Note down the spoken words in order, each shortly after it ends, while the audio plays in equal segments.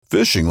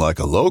Fishing like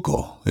a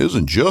local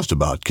isn't just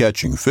about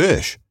catching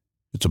fish.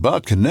 It's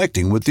about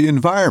connecting with the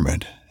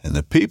environment and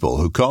the people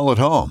who call it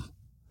home.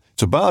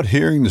 It's about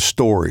hearing the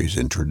stories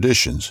and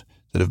traditions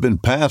that have been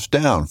passed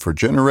down for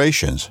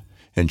generations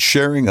and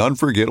sharing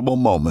unforgettable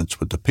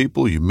moments with the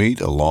people you meet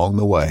along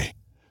the way.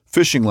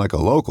 Fishing like a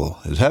local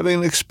is having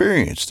an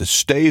experience that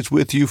stays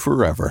with you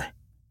forever.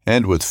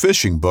 And with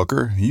Fishing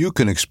Booker, you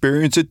can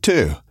experience it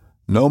too,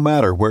 no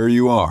matter where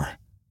you are.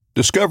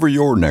 Discover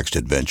your next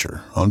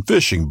adventure on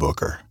Fishing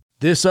Booker.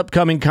 This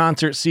upcoming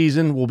concert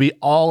season will be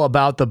all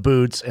about the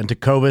boots, and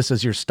Tecovas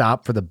is your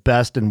stop for the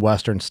best in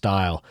Western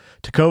style.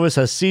 Tecovas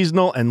has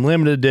seasonal and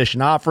limited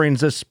edition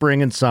offerings this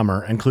spring and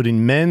summer,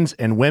 including men's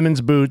and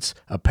women's boots,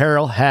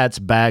 apparel, hats,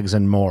 bags,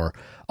 and more.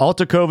 All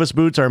Tecovas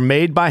boots are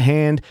made by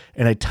hand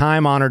in a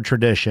time-honored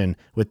tradition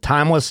with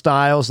timeless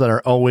styles that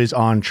are always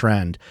on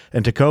trend.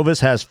 And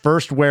Tecovas has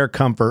first wear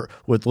comfort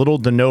with little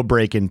to no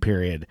break-in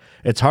period.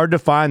 It's hard to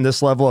find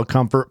this level of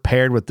comfort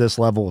paired with this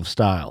level of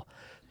style.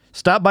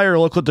 Stop by your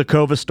local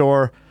Tecovas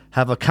store,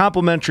 have a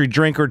complimentary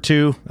drink or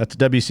two, that's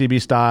WCB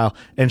style,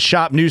 and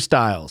shop new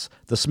styles.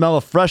 The smell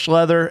of fresh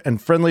leather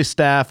and friendly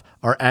staff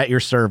are at your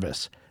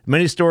service.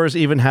 Many stores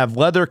even have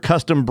leather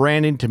custom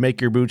branding to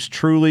make your boots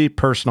truly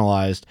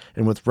personalized.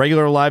 And with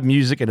regular live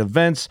music and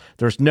events,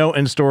 there's no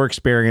in-store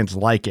experience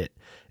like it.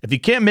 If you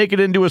can't make it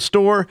into a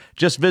store,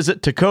 just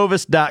visit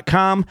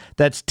tecovas.com.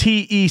 That's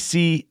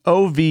TECOVAS.com.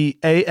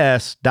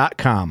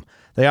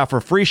 They offer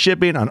free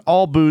shipping on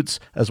all boots,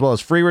 as well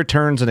as free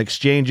returns and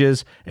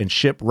exchanges, and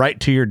ship right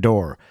to your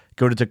door.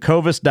 Go to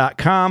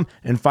tecovas.com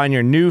and find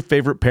your new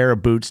favorite pair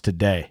of boots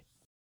today.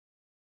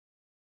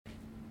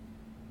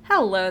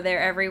 Hello there,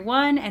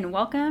 everyone, and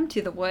welcome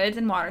to the Woods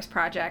and Waters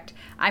Project.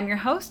 I'm your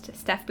host,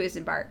 Steph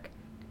Busenbark.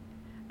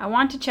 I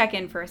want to check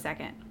in for a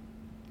second.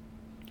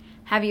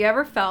 Have you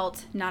ever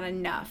felt not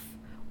enough,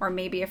 or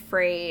maybe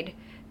afraid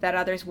that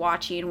others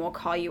watching will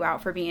call you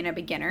out for being a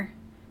beginner?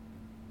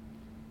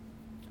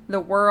 The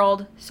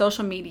world,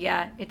 social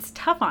media, it's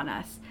tough on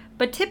us,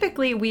 but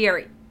typically we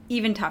are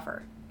even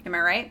tougher. Am I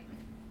right?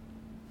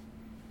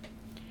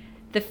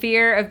 The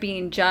fear of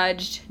being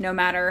judged, no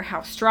matter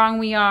how strong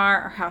we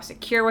are or how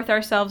secure with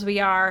ourselves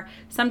we are,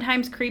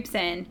 sometimes creeps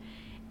in.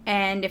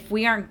 And if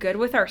we aren't good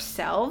with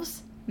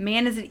ourselves,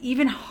 man, is it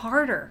even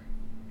harder.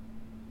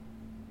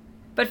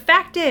 But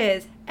fact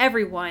is,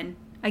 everyone,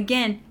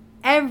 again,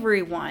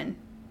 everyone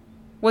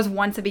was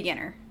once a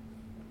beginner.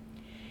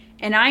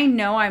 And I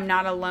know I'm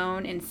not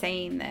alone in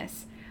saying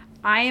this.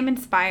 I am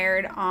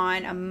inspired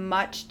on a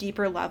much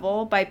deeper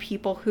level by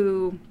people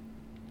who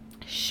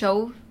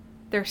show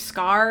their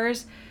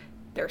scars,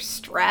 their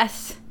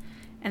stress,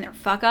 and their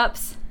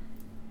fuck-ups.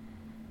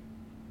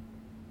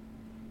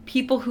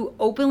 People who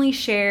openly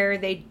share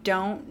they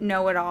don't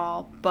know it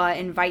all, but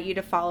invite you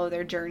to follow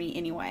their journey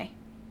anyway.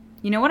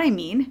 You know what I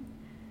mean?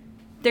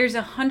 There's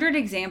 100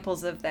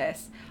 examples of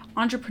this.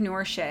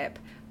 Entrepreneurship,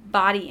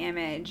 body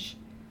image,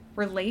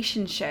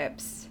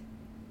 relationships,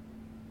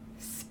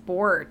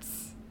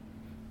 sports,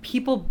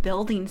 people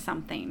building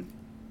something.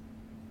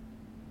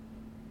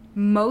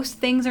 Most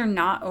things are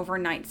not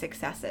overnight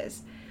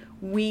successes.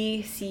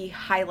 We see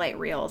highlight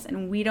reels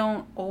and we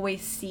don't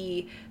always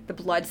see the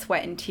blood,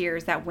 sweat, and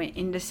tears that went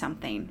into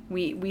something.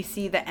 We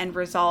see the end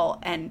result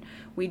and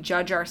we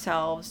judge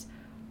ourselves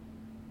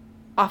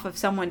off of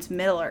someone's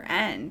middle or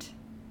end.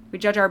 We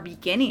judge our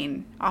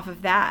beginning off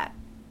of that.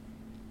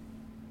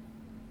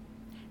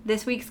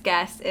 This week's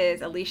guest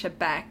is Alicia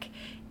Beck,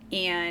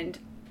 and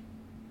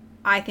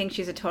I think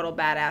she's a total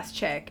badass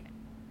chick,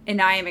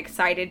 and I am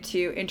excited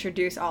to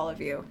introduce all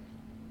of you.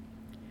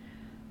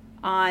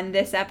 On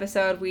this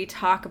episode, we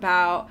talk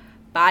about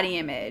body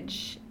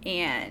image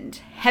and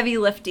heavy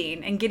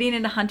lifting and getting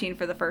into hunting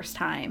for the first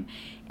time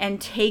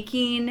and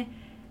taking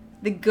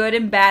the good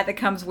and bad that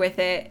comes with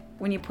it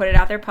when you put it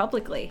out there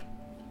publicly.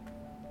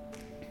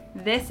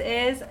 This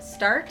is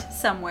Start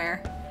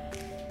Somewhere.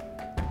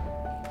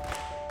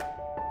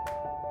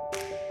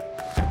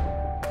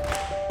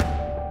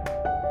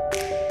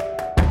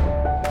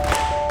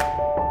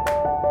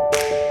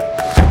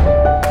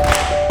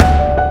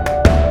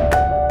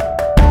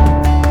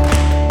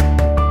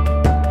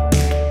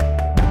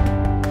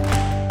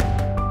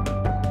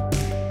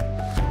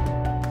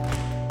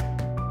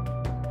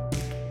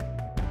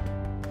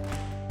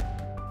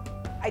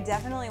 I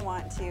definitely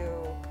want to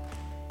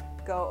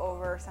go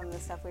over some of the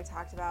stuff we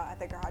talked about at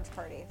the garage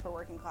party for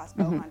Working Class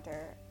Bow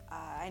Hunter.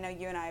 I know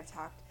you and I have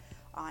talked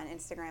on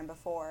Instagram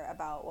before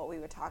about what we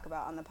would talk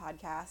about on the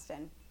podcast,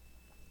 and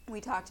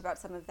we talked about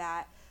some of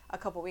that a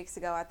couple weeks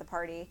ago at the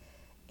party,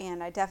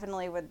 and I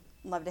definitely would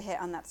love to hit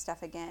on that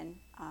stuff again.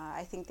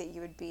 I think that you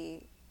would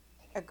be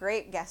a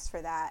great guest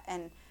for that,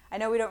 and I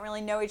know we don't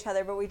really know each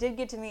other, but we did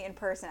get to meet in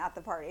person at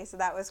the party, so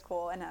that was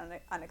cool and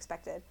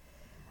unexpected.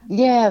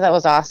 Yeah, that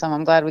was awesome.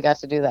 I'm glad we got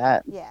to do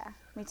that. Yeah,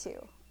 me too.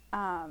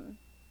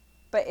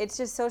 But it's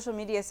just social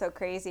media is so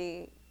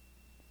crazy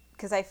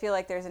because I feel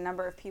like there's a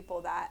number of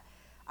people that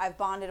I've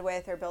bonded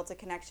with or built a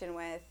connection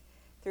with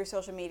through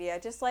social media,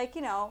 just like,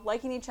 you know,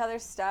 liking each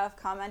other's stuff,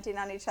 commenting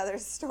on each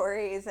other's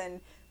stories,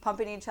 and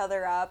pumping each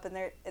other up, and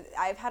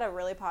I've had a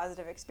really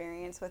positive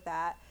experience with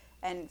that,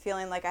 and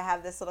feeling like I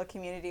have this little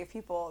community of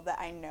people that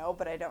I know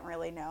but I don't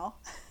really know.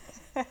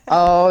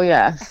 Oh,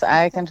 yes,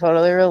 I can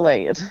totally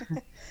relate.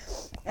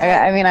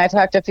 I mean, I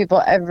talk to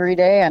people every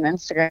day on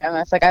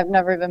Instagram. It's like I've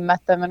never even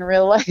met them in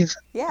real life.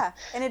 Yeah,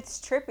 and it's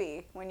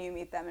trippy when you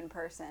meet them in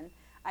person.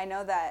 I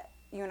know that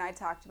you and I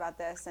talked about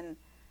this, and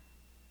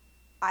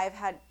I've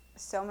had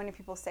so many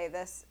people say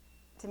this.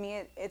 To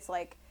me, it's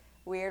like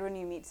weird when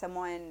you meet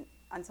someone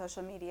on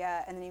social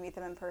media and then you meet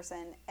them in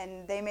person,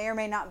 and they may or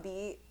may not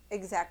be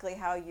exactly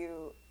how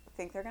you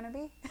think they're going to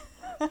be.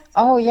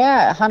 Oh,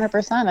 yeah,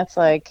 100%. It's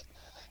like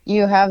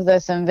you have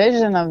this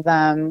envision of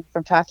them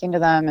from talking to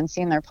them and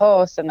seeing their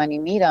posts, and then you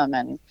meet them,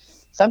 and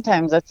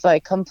sometimes it's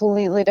like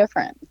completely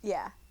different.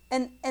 Yeah.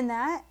 And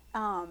that,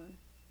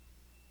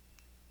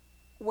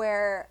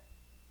 where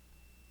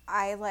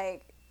I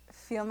like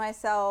feel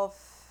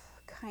myself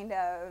kind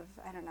of,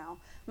 I don't know,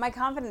 my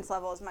confidence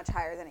level is much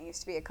higher than it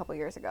used to be a couple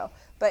years ago.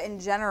 But in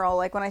general,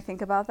 like when I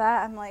think about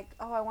that, I'm like,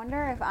 oh, I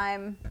wonder if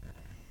I'm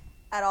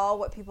at all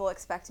what people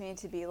expect me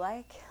to be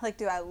like. Like,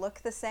 do I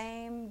look the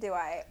same? Do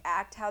I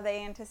act how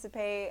they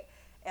anticipate?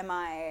 Am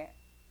I,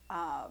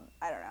 I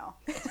don't know.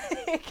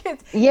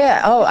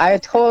 Yeah, oh, I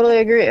totally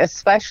agree,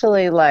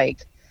 especially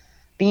like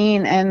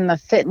being in the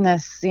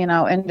fitness,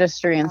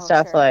 industry and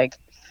stuff. Sure. Like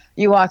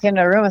you walk into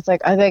a room, it's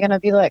like, are they going to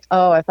be like,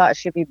 oh, I thought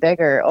she'd be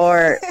bigger?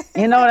 Or,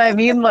 you know what I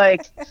mean?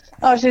 Like,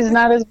 oh, she's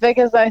not as big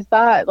as I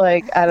thought.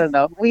 Like, I don't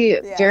know.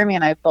 Jeremy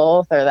and I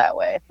both are that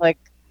way. Like,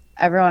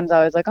 everyone's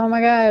always like, oh my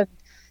God,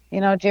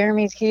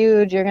 Jeremy's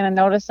huge. You're going to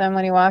notice him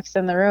when he walks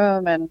in the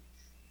room. And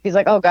he's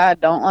like, oh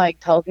God, don't like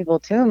tell people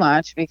too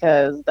much,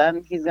 because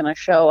then he's going to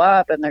show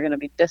up and they're going to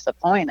be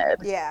disappointed.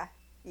 Yeah.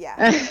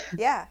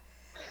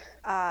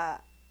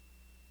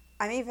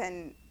 I'm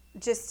even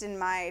just in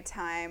my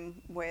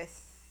time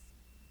with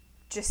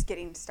just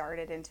getting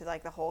started into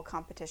like the whole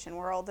competition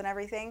world and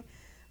everything.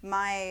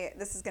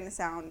 This is going to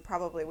sound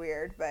probably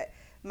weird, but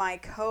my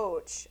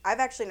coach, I've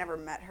actually never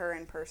met her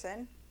in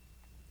person.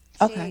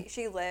 Okay.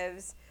 She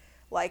lives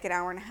like an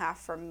hour and a half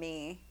from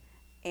me,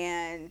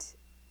 and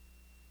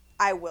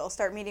I will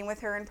start meeting with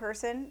her in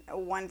person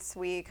once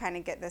we kind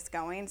of get this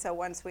going. So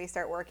once we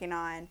start working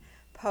on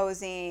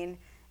posing,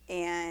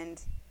 and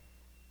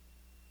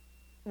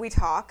we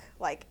talk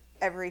like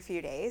every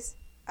few days,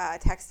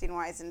 texting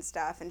wise and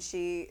stuff, and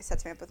she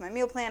sets me up with my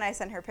meal plan. I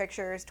send her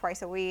pictures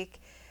twice a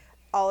week,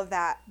 all of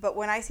that. But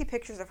when I see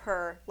pictures of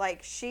her,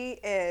 like, she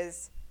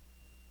is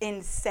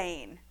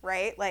insane,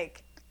 right?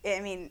 Like, I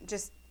mean,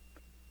 just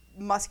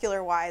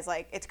muscular wise,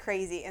 like, it's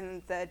crazy,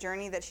 and the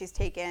journey that she's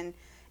taken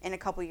in a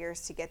couple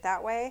years to get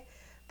that way.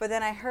 But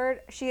then I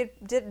heard she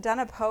had done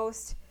a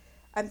post.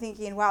 I'm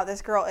thinking, wow,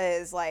 this girl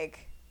is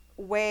like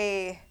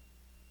way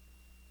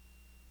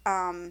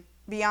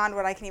beyond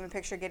what I can even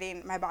picture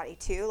getting my body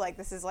to. Like,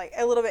 this is like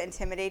a little bit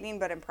intimidating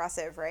but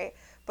impressive, right?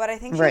 But I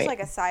think she's like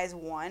a size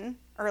 1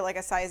 or like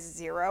a size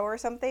 0 or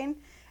something.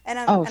 And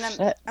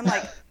I'm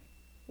like,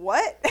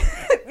 what?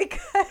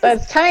 Because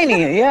that's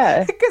tiny,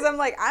 yeah. Because I'm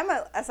like, I'm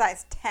a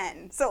size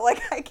 10, so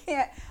like I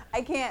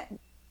can't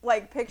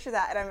like picture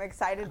that, and I'm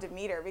excited to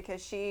meet her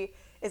because she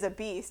is a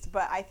beast.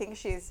 But I think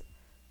she's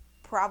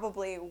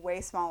probably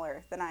way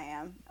smaller than I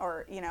am,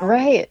 or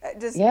right?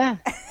 Just yeah.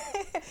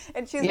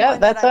 And she's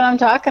that's what I'm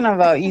talking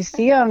about. You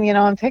see them,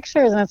 in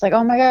pictures, and it's like,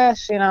 oh my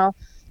gosh,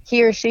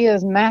 he or she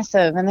is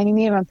massive, and then you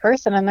meet them in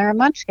person, and they're a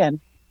munchkin.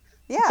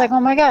 Yeah. It's like, oh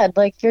my God,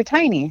 like you're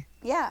tiny.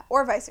 Yeah,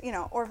 or vice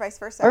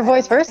versa. Or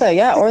vice versa,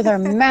 yeah. Or they're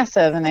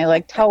massive and they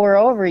like tower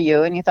over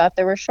you, and you thought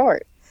they were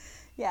short.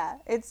 Yeah,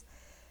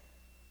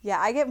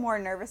 I get more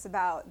nervous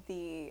about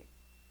and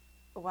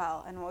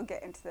we'll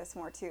get into this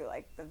more too,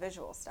 like the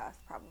visual stuff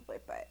probably,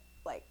 but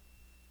like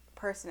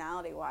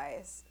personality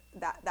wise,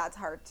 that's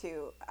hard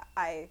too.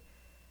 I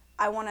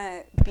want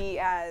to be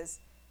as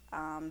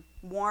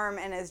warm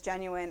and as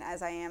genuine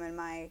as I am in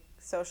my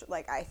social,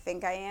 like I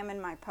think I am in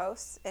my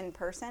posts in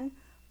person,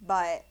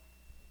 but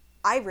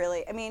I've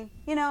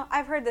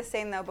heard this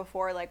saying though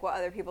before, like what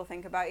other people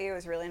think about you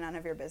is really none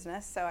of your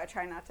business. So I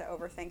try not to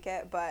overthink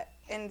it, but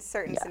in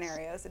certain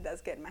scenarios, it does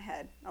get in my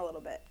head a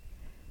little bit.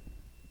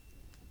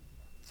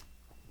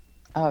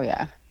 Oh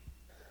yeah.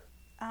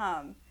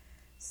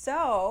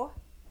 So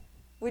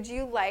would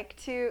you like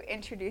to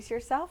introduce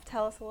yourself?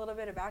 Tell us a little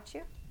bit about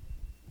you.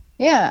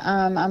 Yeah,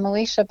 I'm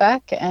Alicia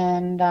Beck,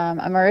 and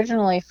I'm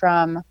originally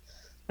from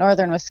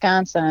northern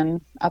Wisconsin,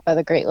 up by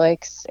the Great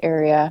Lakes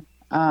area.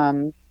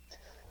 And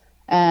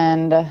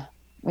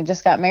we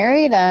just got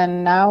married,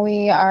 and now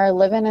we are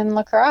living in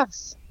La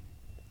Crosse.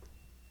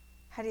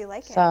 How do you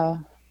like it? So,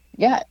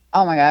 yeah.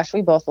 Oh my gosh,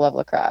 we both love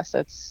La Crosse.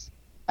 It's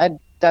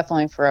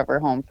definitely forever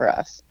home for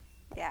us.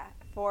 Yeah,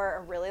 for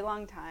a really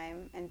long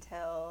time,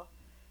 until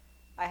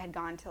I had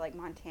gone to like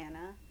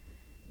Montana.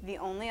 The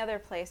only other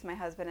place my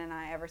husband and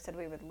I ever said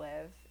we would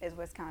live is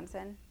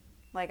Wisconsin.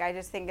 Like, I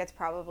just think it's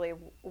probably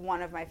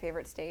one of my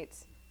favorite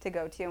states to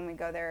go to, and we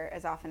go there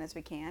as often as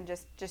we can,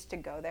 just to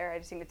go there. I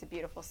just think it's a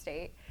beautiful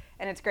state,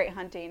 and it's great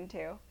hunting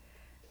too.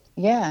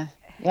 Yeah.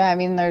 Yeah. I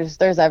mean,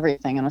 there's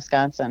everything in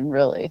Wisconsin,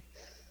 really.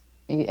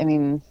 I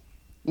mean,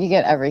 you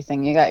get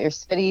everything. You got your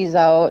cities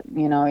out,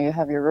 you know, you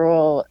have your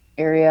rural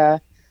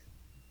area.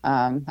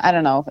 I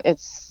don't know.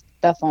 It's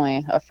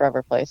definitely a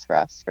forever place for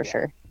us, for Yeah.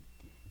 sure.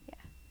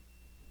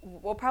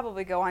 We'll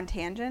probably go on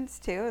tangents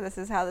too. This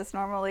is how this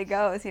normally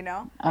goes, you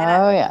know? And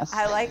Oh, yes.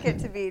 I like it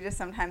to be just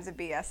sometimes a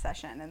BS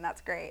session, and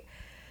that's great.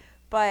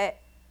 But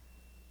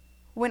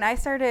when I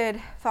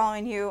started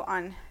following you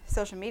on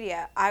social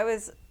media, I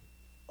was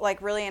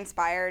like really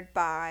inspired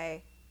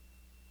by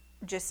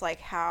just like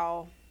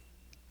how,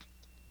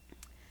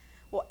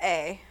 well,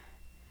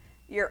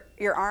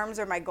 your arms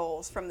are my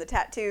goals, from the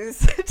tattoos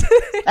to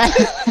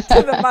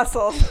the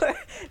muscles.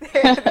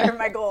 they're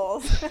my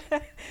goals.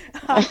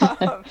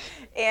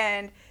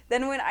 And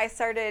then when I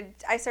started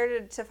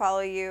to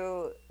follow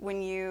you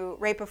when you,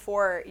 right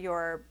before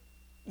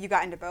you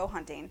got into bow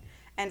hunting.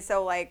 And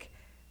so like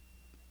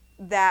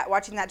that,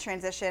 watching that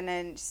transition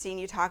and seeing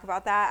you talk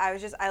about that,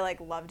 I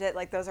like loved it.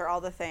 Like those are all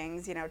the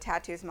things, you know,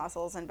 tattoos,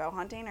 muscles, and bow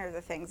hunting are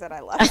the things that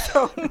I love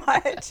so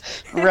much.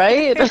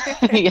 Right?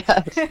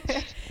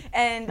 Yes.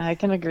 And I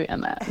can agree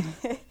on that.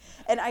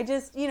 and I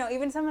just, you know,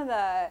 even some of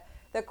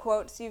the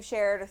quotes you've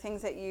shared or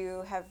things that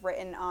you have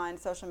written on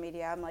social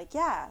media, I'm like,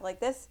 yeah, like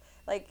this,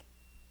 like,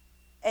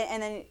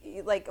 and then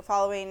like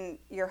following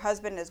your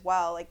husband as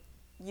well, like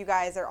you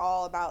guys are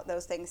all about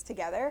those things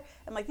together.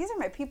 I'm like, these are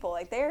my people.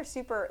 Like they are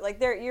super,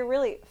 like you're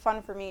really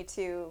fun for me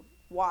to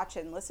watch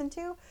and listen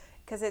to,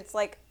 because it's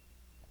like,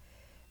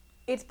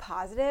 it's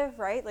positive,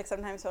 right? Like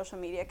sometimes social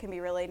media can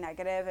be really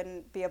negative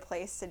and be a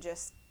place to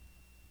just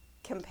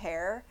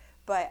compare,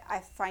 but I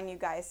find you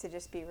guys to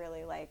just be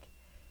really like,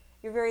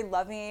 you're very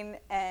loving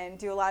and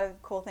do a lot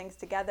of cool things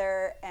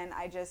together, and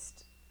I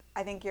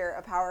think you're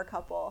a power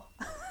couple.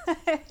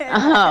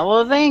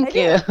 Well, thank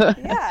you.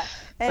 Yeah.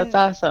 That's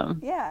awesome.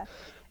 Yeah.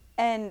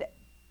 And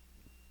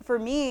for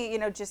me, you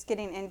know, just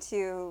getting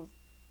into,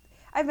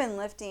 I've been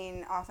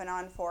lifting off and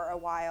on for a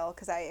while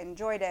because I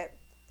enjoyed it,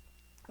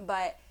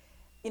 but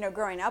you know,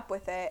 growing up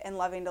with it and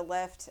loving to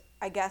lift,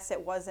 I guess there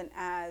wasn't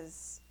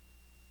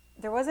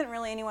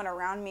really anyone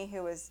around me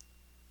who was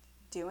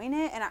doing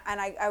it. And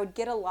I would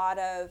get a lot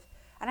of,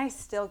 and I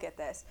still get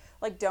this,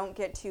 like, don't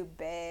get too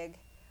big.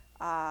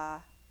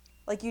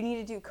 Like, you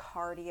need to do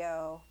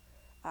cardio.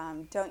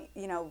 Don't,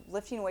 you know,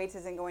 lifting weights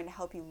isn't going to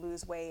help you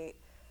lose weight.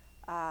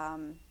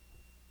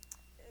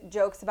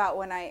 Jokes about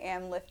when I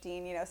am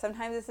lifting, you know,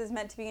 sometimes this is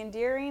meant to be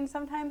endearing,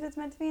 sometimes it's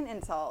meant to be an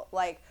insult.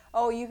 Like,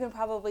 oh, you can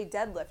probably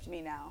deadlift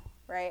me now,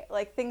 right?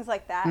 Like things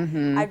like that.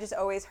 Mm-hmm. I've just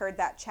always heard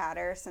that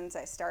chatter since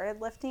I started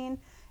lifting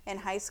in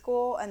high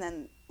school, and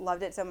then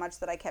loved it so much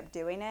that I kept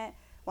doing it.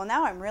 Well,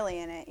 now I'm really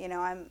in it. You know,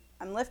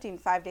 I'm lifting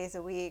 5 days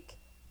a week,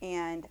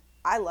 and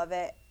I love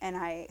it, and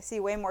I see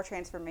way more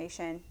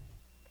transformation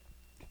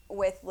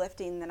with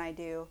lifting than I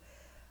do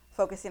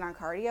focusing on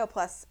cardio.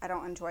 Plus, I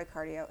don't enjoy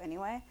cardio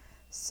anyway.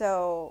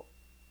 So,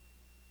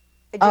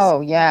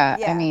 yeah.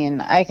 I mean,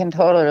 I can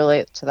totally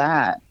relate to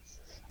that.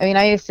 I mean,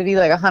 I used to be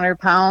like 100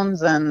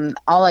 pounds, and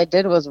all I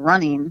did was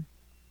running.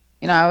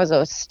 You know, I was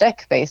a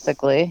stick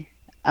basically.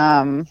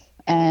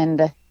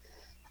 And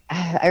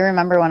I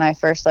remember when I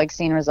first like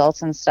seen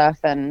results and stuff,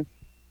 and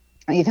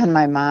even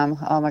my mom,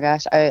 oh my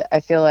gosh,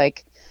 I feel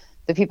like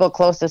the people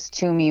closest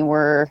to me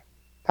were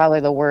probably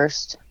the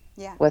worst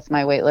with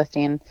my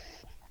weightlifting.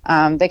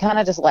 They kind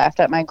of just laughed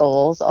at my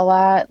goals a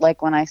lot.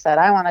 Like when I said,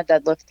 I want to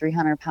deadlift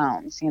 300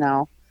 pounds, you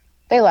know,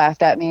 they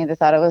laughed at me. They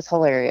thought it was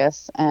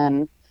hilarious.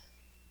 And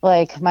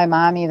like my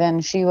mom,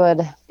 even, she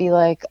would be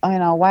like, oh, you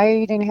know, why are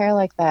you doing hair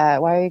like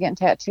that? Why are you getting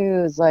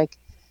tattoos? Like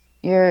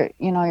you're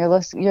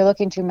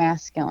looking too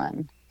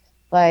masculine.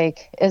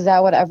 Like, is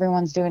that what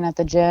everyone's doing at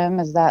the gym?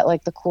 Is that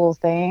like the cool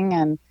thing?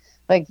 And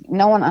like,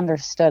 no one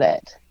understood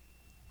it.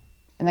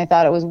 And they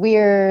thought it was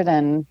weird,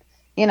 and,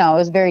 you know, it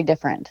was very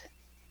different.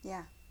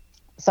 Yeah.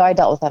 So I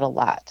dealt with that a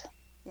lot.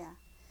 Yeah.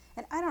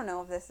 And I don't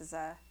know if this is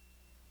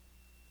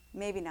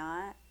maybe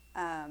not,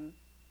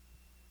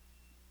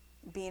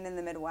 being in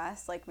the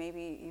Midwest, like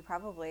maybe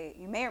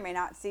you may or may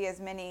not see as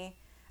many,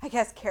 I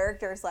guess,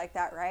 characters like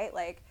that, right?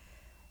 Like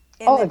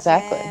in the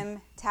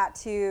gym,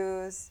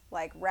 tattoos,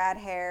 like rad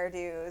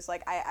hairdos.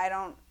 Like I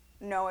don't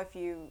know if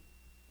you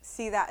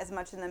see that as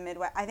much in the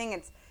Midwest.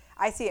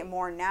 I see it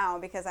more now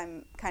because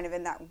I'm kind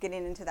of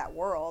getting into that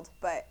world,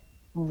 but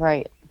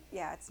right.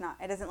 Yeah,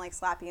 it doesn't like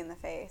slap you in the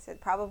face. It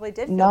probably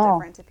did feel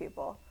different to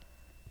people.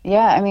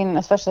 Yeah, I mean,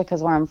 especially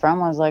because where I'm from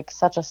was like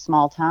such a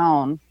small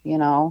town, you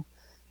know.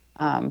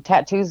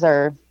 Tattoos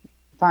are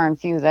far and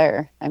few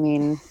there. I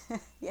mean,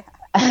 yeah.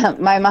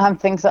 My mom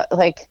thinks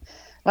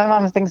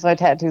my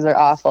tattoos are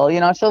awful. You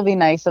know, she'll be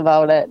nice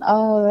about it.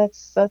 Oh,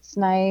 that's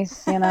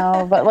nice, you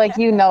know. But like,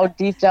 you know,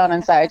 deep down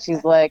inside,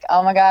 she's like,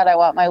 oh my God, I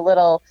want my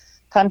little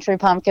country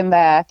pumpkin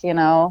back, you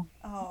know.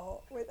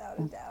 Oh, without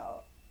a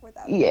doubt.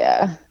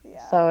 Yeah.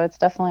 So it's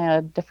definitely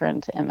a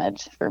different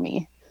image for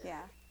me.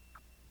 Yeah.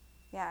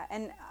 Yeah.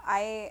 And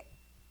I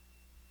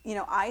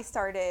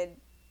started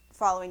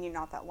following you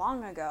not that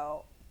long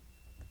ago,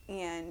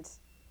 and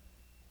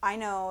I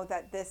know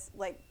that this,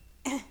 like,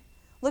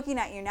 looking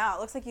at you now,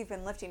 it looks like you've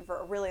been lifting for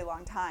a really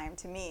long time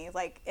to me,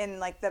 like in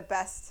like the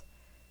best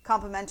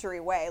complimentary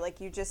way.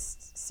 Like you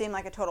just seem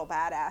like a total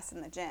badass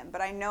in the gym.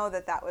 But I know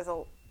that was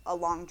a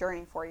long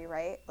journey for you,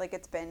 right? Like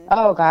it's been.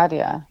 Oh God,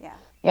 yeah. Yeah.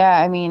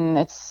 Yeah, I mean,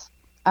 it's,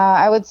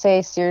 I would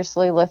say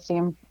seriously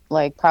lifting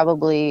like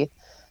probably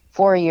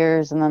 4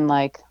 years, and then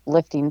like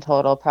lifting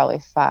total probably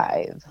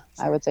 5.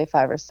 I would say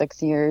 5 or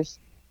 6 years.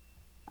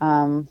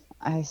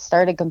 I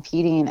started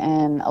competing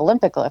in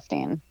Olympic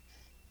lifting.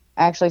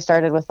 I actually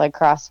started with like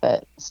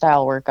CrossFit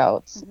style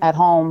workouts at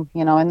home,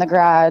 you know, in the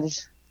garage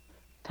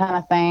kind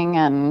of thing.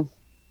 And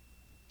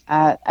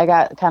I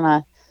got kind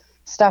of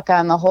stuck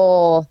on the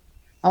whole,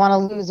 I want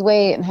to lose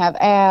weight and have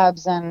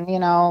abs and, you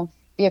know,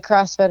 be a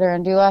CrossFitter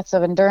and do lots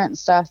of endurance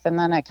stuff. And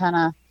then it kind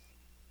of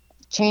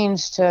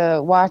changed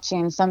to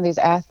watching some of these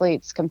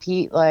athletes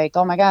compete, like,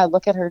 oh my God,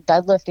 look at her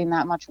deadlifting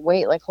that much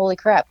weight. Like, holy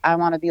crap, I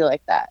want to be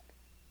like that.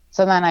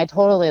 So then I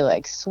totally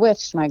like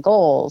switched my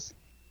goals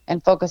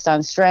and focused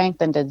on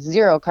strength and did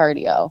 0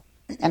 cardio.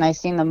 And I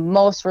seen the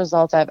most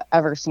results I've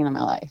ever seen in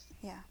my life.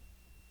 Yeah.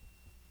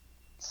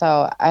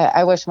 So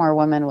I wish more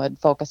women would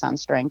focus on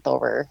strength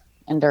over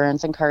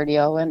endurance and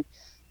cardio and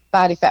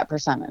body fat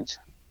percentage.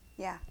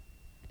 Yeah,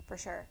 for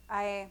sure.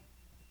 I'm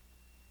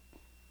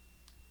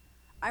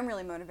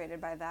really motivated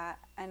by that.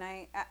 And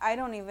I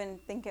don't even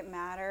think it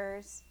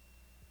matters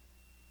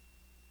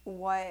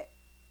what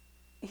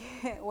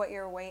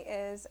your weight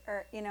is,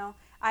 or, you know,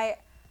 I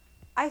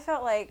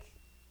felt like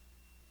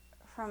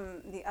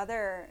from the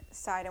other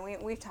side, and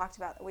we talked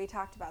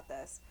about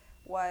this,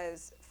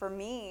 was for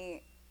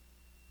me,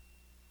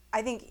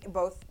 I think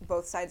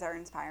both sides are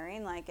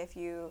inspiring. Like if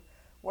you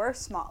were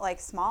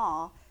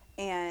small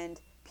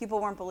and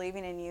people weren't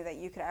believing in you that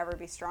you could ever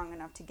be strong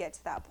enough to get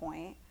to that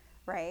point,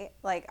 right?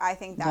 Like I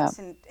think that's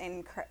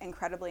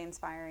incredibly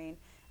inspiring.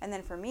 And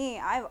then for me,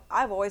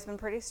 I've always been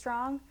pretty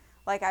strong.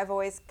 Like I've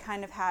always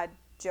kind of had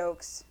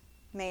jokes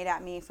made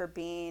at me for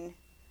being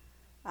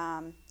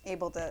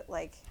able to,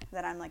 like,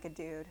 that I'm like a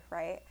dude,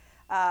 right?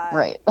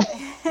 Right.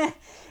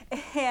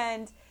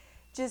 And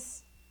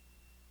just,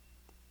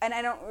 and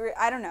I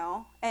don't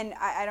know, and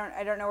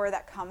I don't know where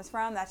that comes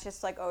from. That's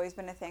just like always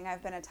been a thing.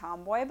 I've been a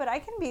tomboy, but I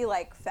can be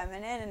like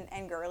feminine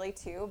and girly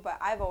too. But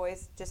I've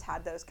always just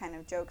had those kind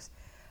of jokes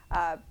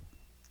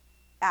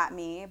at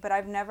me. But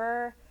I've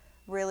never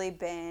really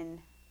been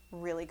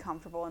really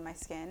comfortable in my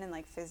skin and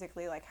like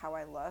physically like how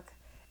I look.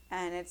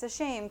 And it's a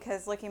shame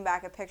because looking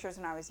back at pictures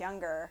when I was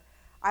younger,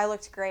 I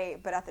looked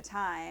great, but at the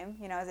time,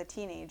 you know, as a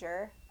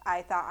teenager,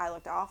 I thought I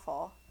looked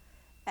awful.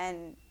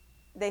 And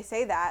they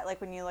say that,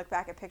 like, when you look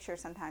back at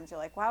pictures, sometimes you're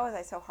like, wow, was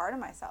I so hard on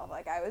myself?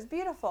 Like, I was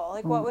beautiful.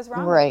 Like, what was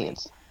wrong with me?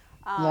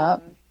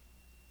 Yep.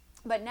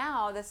 But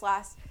now, this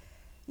last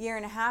year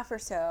and a half or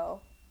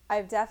so,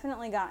 I've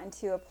definitely gotten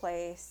to a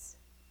place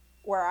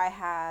where I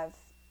have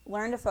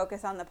learned to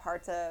focus on the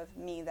parts of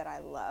me that I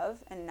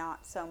love and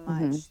not so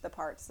much the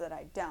parts that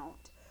I don't.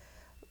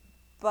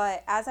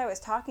 But as I was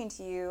talking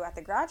to you at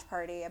the garage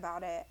party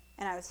about it,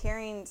 and I was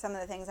hearing some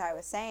of the things I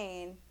was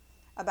saying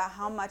about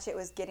how much it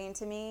was getting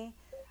to me,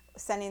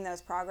 sending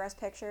those progress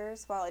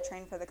pictures while I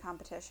trained for the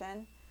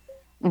competition,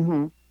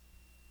 and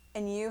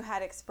you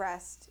had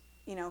expressed,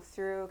 you know,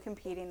 through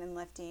competing and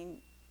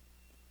lifting,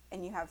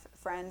 and you have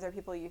friends or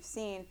people you've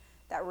seen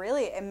that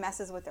really it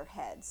messes with their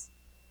heads,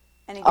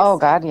 and it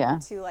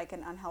gets to like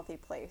an unhealthy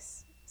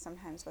place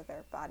sometimes with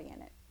their body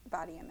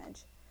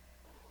image.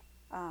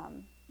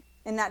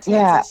 In that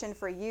transition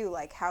for you,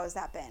 like, how has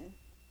that been?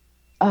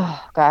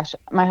 Oh gosh,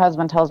 my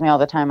husband tells me all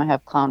the time I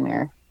have clown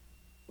mirror.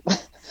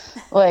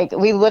 Like,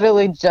 we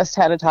literally just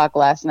had a talk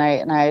last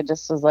night, and I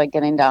just was like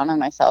getting down on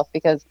myself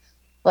because,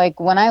 like,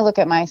 when I look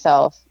at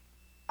myself,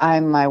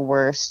 I'm my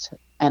worst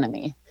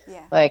enemy.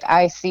 Yeah. Like,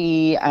 I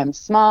see I'm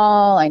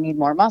small, I need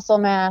more muscle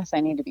mass, I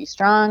need to be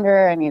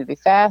stronger, I need to be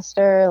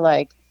faster.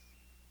 Like,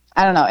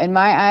 I don't know. In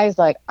my eyes,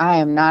 like, I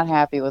am not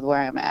happy with where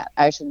I'm at.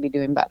 I should be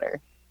doing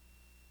better.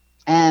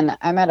 And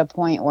I'm at a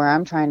point where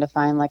I'm trying to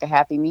find like a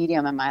happy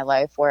medium in my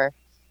life where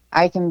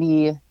I can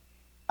be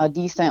a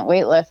decent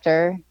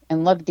weightlifter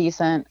and look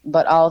decent,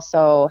 but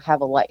also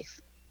have a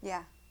life.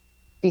 Yeah.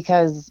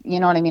 Because, you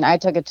know what I mean? I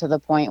took it to the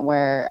point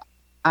where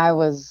I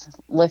was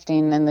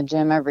lifting in the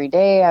gym every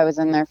day. I was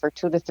in there for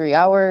 2 to 3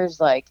 hours.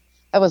 Like,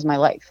 that was my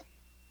life.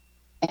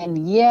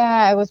 And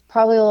yeah, I was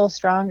probably a little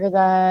stronger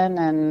then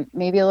and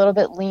maybe a little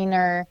bit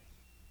leaner.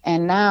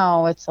 And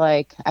now it's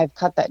like I've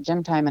cut that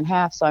gym time in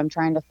half. So I'm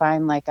trying to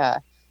find like a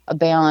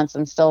balance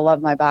and still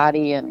love my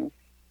body. And,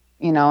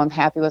 you know, I'm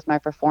happy with my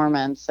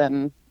performance.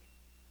 And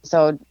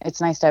so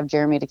it's nice to have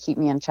Jeremy to keep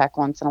me in check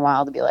once in a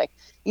while to be like,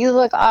 you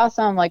look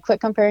awesome. Like,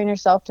 quit comparing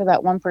yourself to that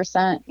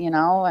 1%, you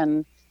know?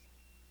 And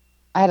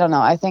I don't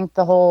know. I think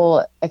the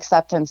whole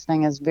acceptance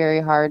thing is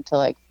very hard to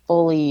like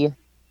fully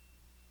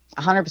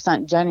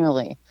 100%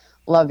 genuinely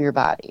love your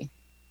body.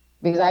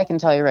 Because I can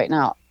tell you right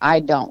now, I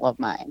don't love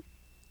mine.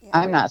 Yeah.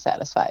 I'm not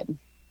satisfied.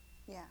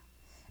 Yeah.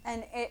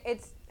 And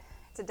it's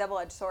a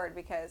double-edged sword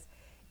because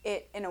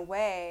it, in a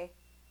way,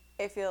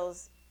 it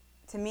feels,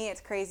 to me,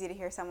 it's crazy to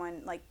hear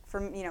someone, like,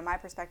 from, you know, my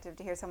perspective,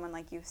 to hear someone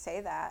like you say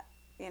that,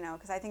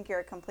 because I think you're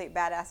a complete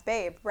badass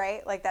babe,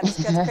 right? Like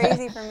that's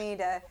crazy for me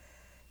to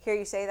hear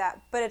you say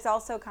that. But it's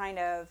also kind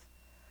of,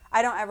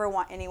 I don't ever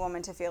want any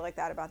woman to feel like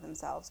that about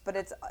themselves. But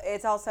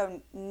it's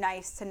also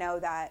nice to know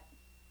that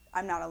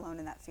I'm not alone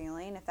in that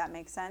feeling, if that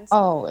makes sense.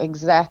 Oh,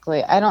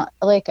 exactly.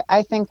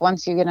 I think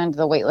once you get into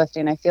the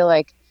weightlifting, I feel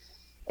like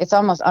it's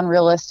almost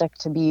unrealistic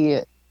to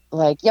be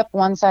like, yep,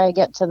 once I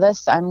get to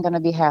this, I'm going to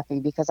be happy,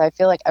 because I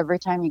feel like every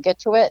time you get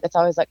to it, it's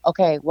always like,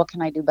 okay, what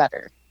can I do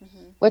better?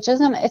 Which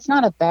it's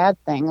not a bad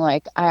thing.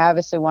 Like, I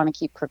obviously want to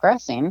keep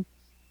progressing,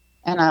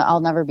 and I'll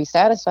never be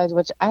satisfied,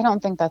 which I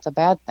don't think that's a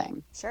bad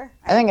thing. Sure.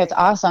 I think it's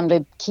awesome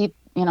to keep,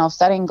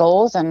 setting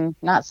goals and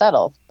not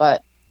settle,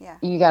 but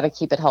you got to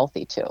keep it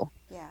healthy too.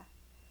 Yeah.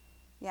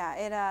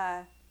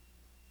 Yeah.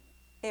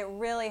 It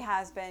really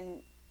has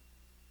been,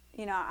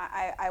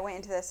 I went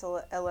into this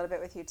a little bit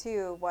with you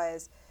too,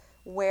 was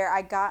where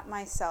I got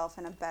myself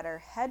in a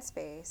better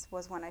headspace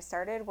was when I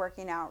started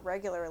working out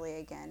regularly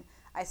again.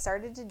 I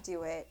started to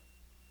do it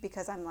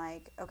because I'm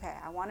like, okay,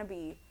 I want to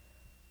be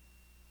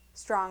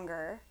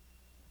stronger,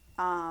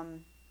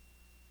 and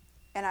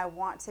I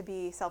want to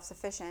be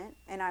self-sufficient.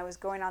 And I was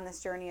going on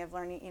this journey of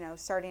learning,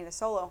 starting to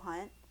solo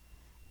hunt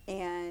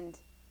and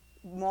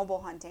mobile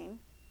hunting.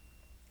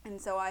 And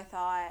so I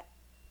thought,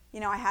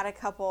 I had a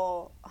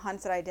couple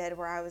hunts that I did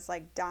where I was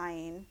like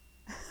dying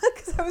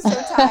because I was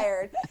so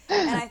tired.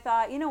 And I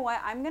thought, you know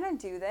what, I'm going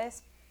to do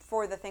this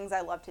for the things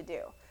I love to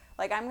do.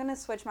 Like, I'm going to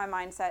switch my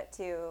mindset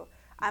to,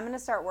 I'm going to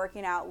start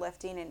working out,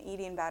 lifting, and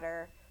eating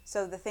better.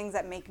 So the things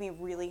that make me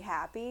really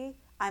happy,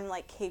 I'm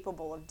like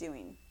capable of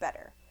doing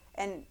better.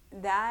 And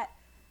that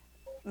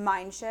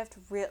mind shift,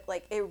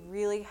 it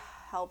really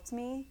helped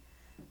me.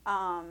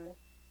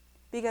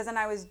 Because then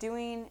I was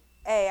doing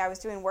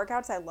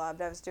workouts I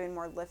loved. I was doing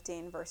more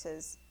lifting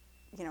versus,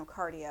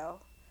 cardio.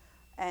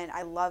 And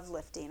I love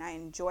lifting. I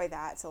enjoy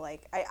that. So,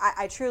 like,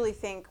 I truly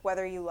think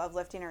whether you love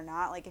lifting or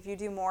not, like, if you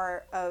do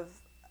more of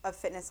a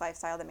fitness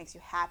lifestyle that makes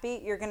you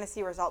happy, you're going to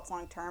see results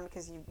long term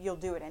because you'll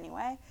do it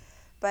anyway.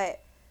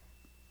 But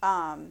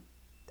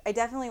I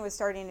definitely was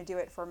starting to do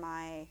it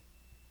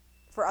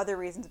for other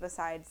reasons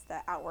besides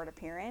the outward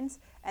appearance.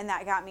 And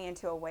that got me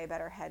into a way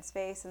better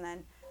headspace. And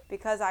then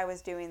because I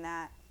was doing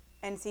that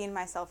and seeing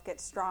myself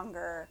get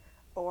stronger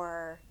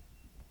or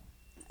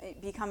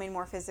becoming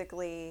more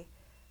physically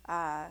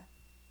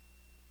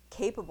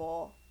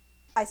capable,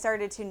 I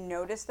started to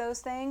notice those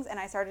things, and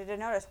I started to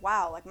notice,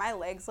 wow, like my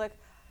legs look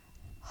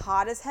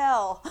hot as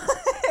hell.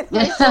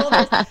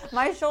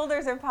 my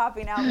shoulders are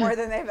popping out more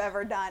than they've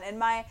ever done, and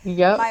my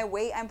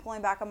weight I'm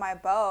pulling back on my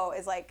bow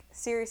is like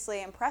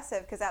seriously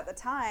impressive, because at the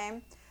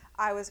time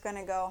I was going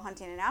to go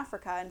hunting in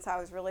Africa, and so I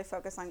was really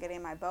focused on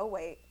getting my bow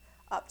weight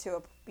up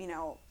to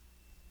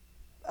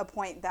a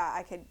point that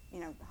I could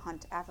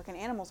hunt African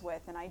animals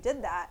with, and I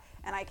did that,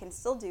 and I can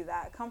still do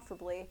that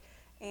comfortably.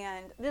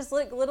 And just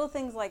like little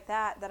things like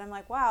that I'm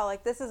like, wow,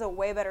 like this is a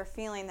way better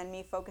feeling than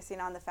me focusing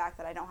on the fact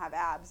that I don't have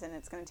abs and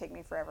it's going to take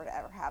me forever to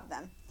ever have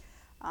them.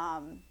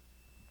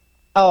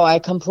 Oh, I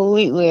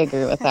completely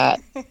agree with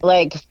that.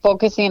 Like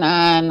focusing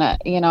on,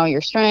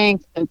 your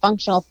strength and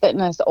functional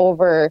fitness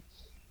over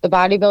the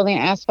bodybuilding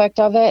aspect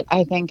of it,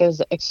 I think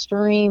is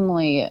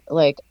extremely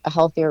like a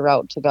healthier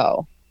route to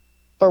go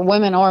for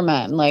women or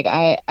men. Like,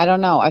 I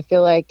don't know. I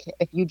feel like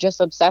if you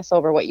just obsess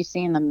over what you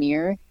see in the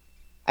mirror,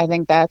 I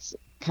think that's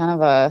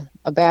kind of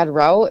a bad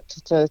route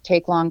to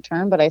take long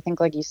term. But I think,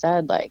 like you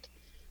said, like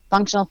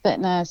functional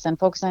fitness and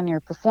focus on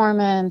your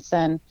performance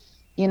and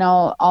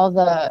all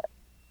the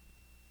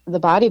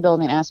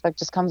bodybuilding aspect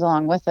just comes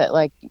along with it.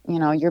 Like,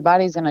 your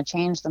body's going to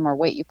change the more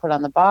weight you put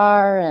on the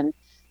bar, and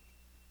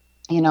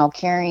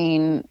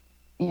carrying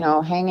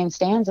hanging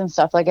stands and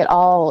stuff. Like it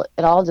all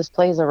just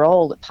plays a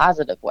role the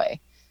positive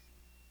way.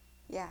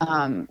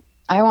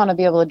 I want to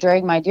be able to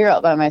drag my deer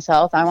out by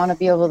myself. I want to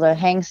be able to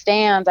hang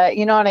stands.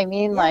 You know what I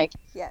mean? Yeah. Like,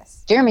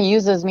 yes. Jeremy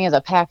uses me as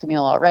a pack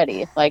mule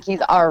already. Like,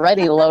 he's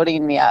already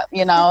loading me up,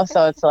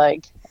 So it's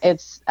like,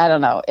 I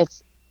don't know.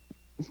 It's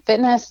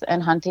fitness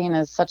and hunting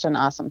is such an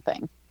awesome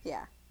thing.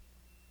 Yeah.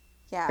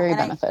 Very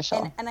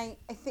beneficial. And I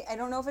think, I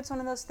don't know if it's one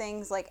of those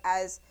things, like,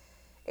 there's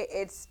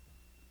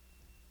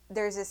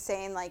this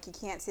saying, like, you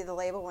can't see the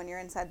label when you're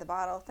inside the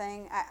bottle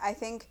thing. I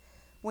think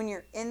when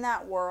you're in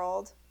that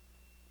world,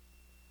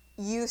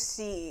 you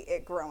see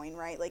it growing,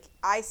 right? Like,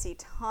 I see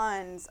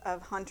tons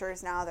of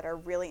hunters now that are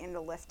really into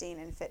lifting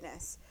and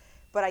fitness,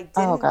 but I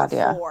didn't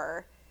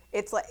before. Yeah.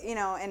 It's like,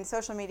 and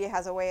social media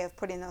has a way of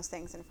putting those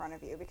things in front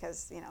of you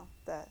because,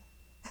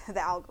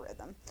 the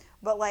algorithm.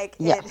 But like,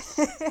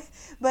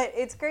 but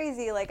it's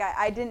crazy. Like,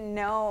 I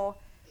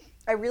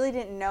really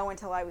didn't know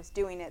until I was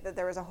doing it that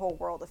there was a whole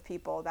world of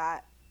people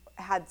that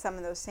had some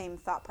of those same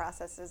thought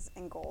processes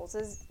and goals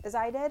as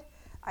I did.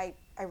 I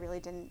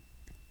really didn't.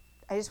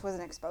 I just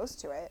wasn't exposed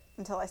to it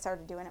until I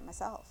started doing it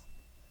myself.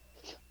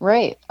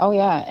 Right. Oh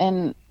yeah.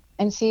 And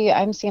see,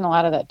 I'm seeing a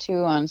lot of that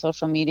too on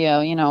social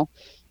media.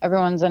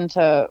 Everyone's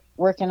into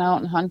working out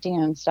and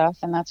hunting and stuff,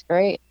 and that's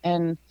great.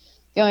 And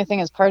the only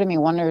thing is, part of me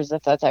wonders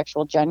if that's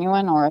actual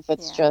genuine or if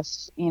it's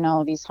just,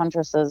 these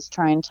huntresses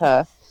trying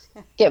to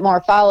get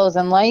more follows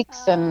and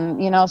likes and,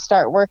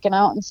 start working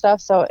out and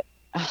stuff. So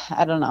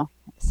I don't know.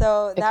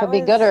 So it could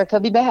be good or it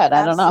could be bad.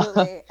 I don't know.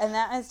 Absolutely. And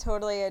that is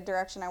totally a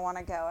direction I want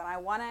to go. And I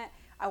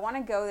want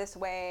to go this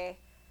way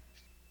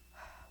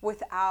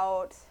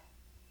without,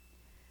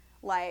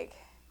 like,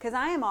 because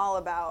I am all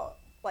about,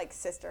 like,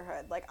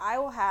 sisterhood. Like, I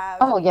will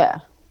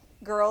have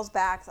girls'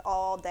 backs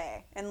all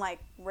day and, like,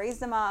 raise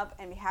them up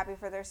and be happy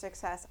for their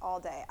success all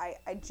day.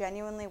 I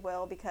genuinely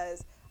will,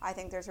 because I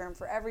think there's room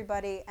for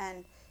everybody,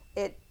 and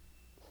it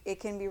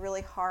can be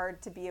really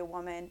hard to be a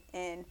woman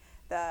in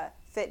the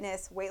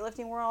fitness,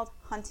 weightlifting world,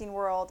 hunting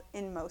world,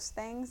 in most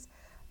things.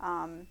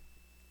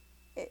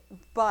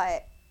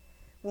 But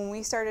when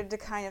we started to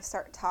kind of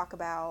talk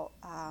about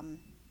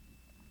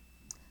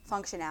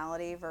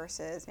functionality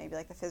versus maybe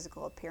like the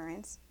physical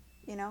appearance,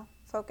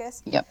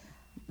 focus. Yep.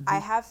 I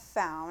have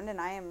found, and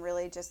I am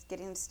really just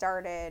getting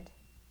started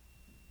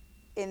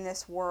in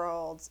this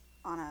world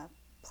on a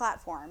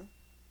platform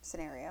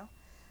scenario,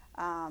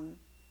 that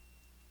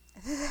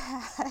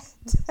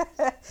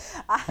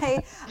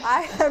I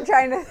am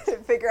trying to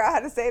figure out how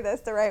to say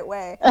this the right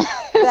way,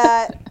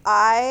 that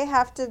I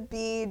have to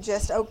be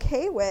just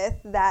okay with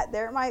that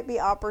there might be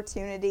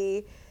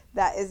opportunity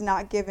that is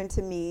not given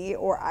to me,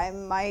 or I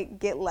might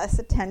get less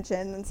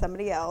attention than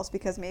somebody else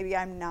because maybe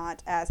I'm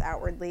not as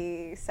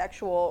outwardly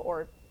sexual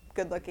or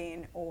good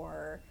looking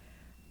or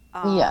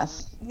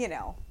yes,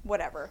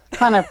 whatever.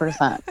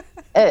 100%.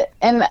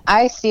 And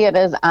I see it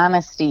as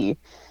honesty.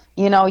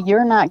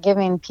 You're not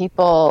giving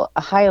people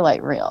a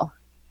highlight reel.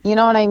 You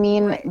know what I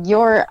mean? Right.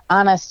 You're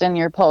honest in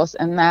your posts,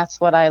 and that's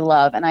what I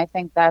love. And I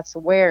think that's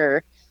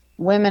where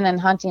women in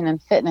hunting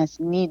and fitness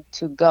need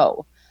to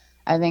go.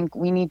 I think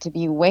we need to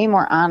be way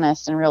more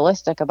honest and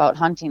realistic about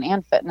hunting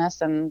and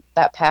fitness and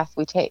that path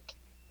we take.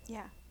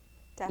 Yeah,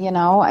 definitely.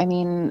 I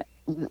mean,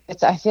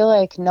 I feel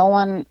like no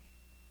one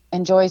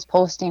enjoys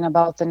posting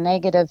about the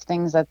negative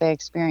things that they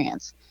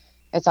experience.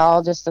 It's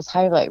all just this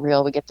highlight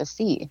reel we get to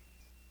see.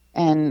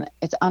 And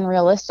it's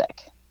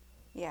unrealistic.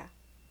 Yeah.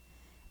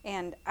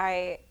 And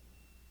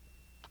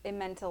it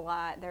meant a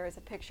lot. There was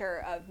a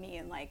picture of me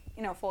in, like,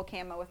 full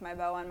camo with my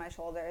bow on my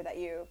shoulder that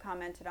you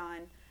commented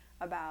on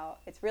about.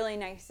 It's really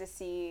nice to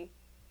see,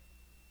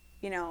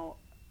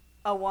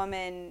 a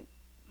woman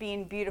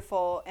being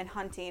beautiful and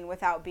hunting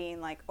without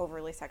being, like,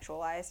 overly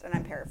sexualized. And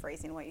I'm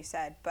paraphrasing what you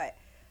said, but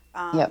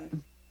yep.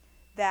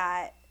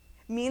 That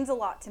means a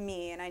lot to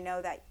me. And I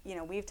know that,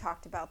 we've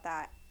talked about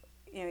that,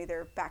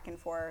 either back and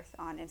forth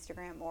on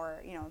Instagram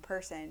or, in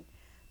person.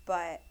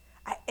 But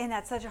and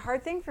that's such a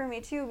hard thing for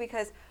me too,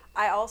 because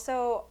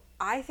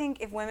I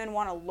think if women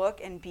want to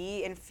look and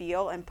be and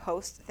feel and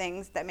post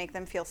things that make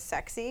them feel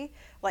sexy,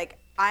 like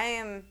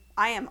I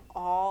am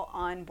all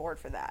on board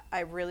for that. I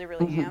really,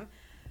 really mm-hmm. am.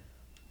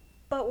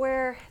 But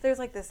where there's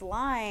like this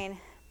line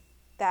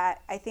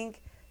that I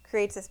think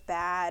creates this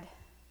bad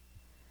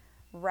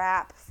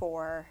rap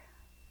for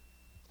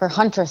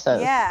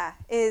huntresses. Yeah,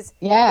 is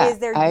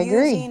they're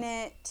using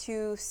it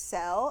to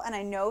sell, and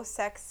I know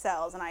sex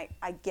sells, and I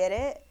get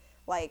it,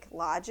 like,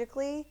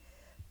 logically.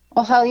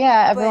 Well, hell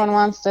yeah, everyone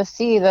wants to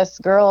see this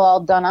girl all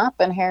done up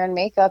in hair and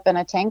makeup and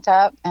a tank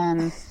top,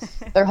 and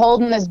they're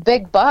holding this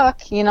big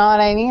buck, you know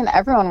what I mean?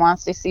 Everyone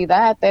wants to see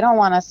that. They don't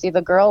want to see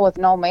the girl with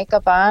no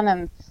makeup on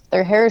and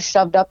their hair is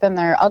shoved up in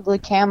their ugly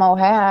camo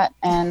hat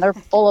and they're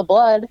full of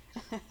blood.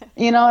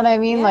 You know what I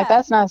mean? Yeah. Like,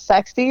 that's not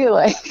sexy.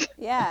 Like,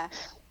 yeah.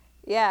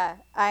 And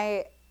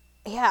I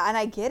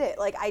get it.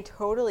 Like, I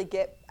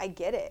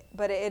get it.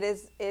 But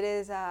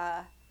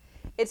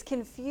it's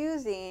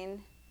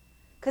confusing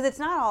because it's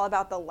not all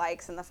about the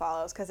likes and the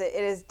follows, because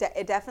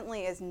it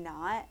definitely is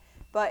not.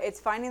 But it's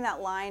finding that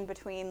line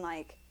between,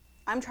 like,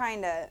 I'm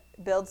trying to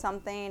build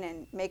something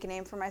and make a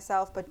name for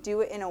myself, but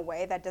do it in a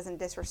way that doesn't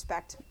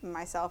disrespect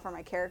myself or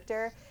my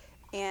character.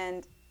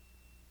 And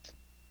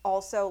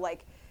also,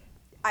 like,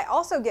 I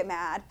also get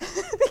mad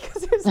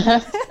because there's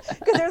a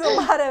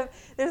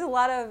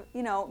lot of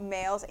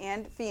males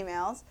and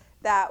females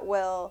that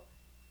will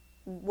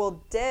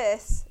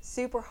diss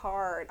super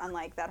hard on,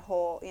 like, that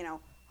whole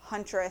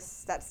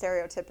huntress, that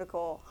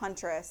stereotypical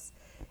huntress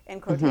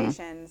in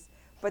quotations. Mm-hmm.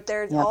 But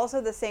there's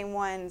also the same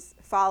ones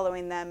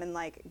following them and,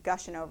 like,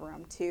 gushing over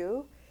them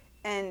too.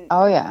 And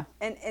oh yeah,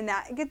 and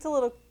that gets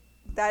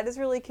that is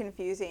really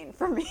confusing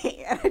for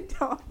me, and I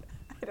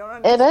don't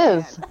understand. It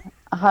is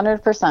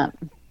 100%.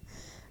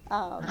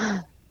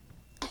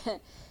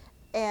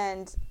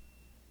 And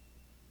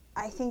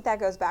I think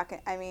that goes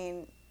back. I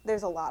mean,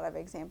 there's a lot of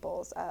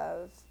examples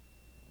of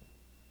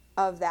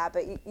that,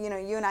 but you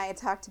and I had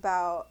talked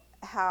about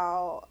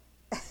how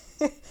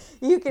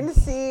you can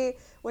see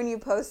when you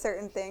post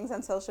certain things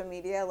on social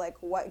media, like,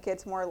 what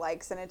gets more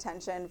likes and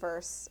attention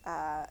versus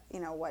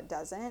what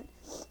doesn't,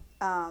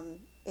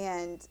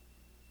 and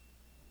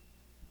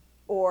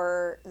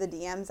or the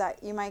DMs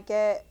that you might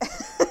get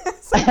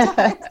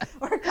sometimes,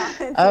 or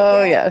comments.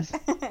 Oh yes.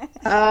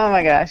 Oh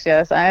my gosh,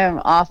 yes. I am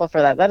awful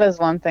for that. That is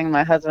one thing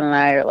my husband and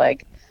I are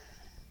like,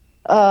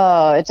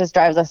 oh, it just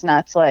drives us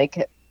nuts.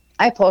 Like,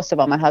 I post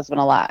about my husband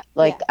a lot.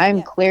 Like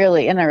I'm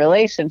clearly in a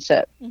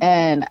relationship,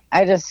 and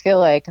I just feel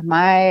like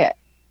my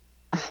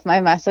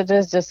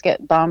messages just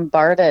get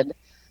bombarded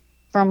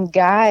from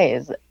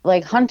guys,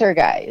 like hunter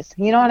guys.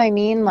 You know what I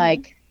mean?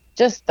 Like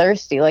just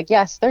thirsty. Like,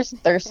 yes, there's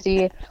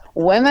thirsty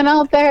women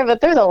out there, but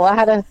there's a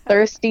lot of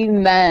thirsty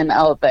men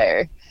out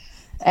there.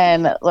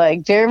 And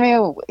like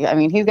Jeremy, I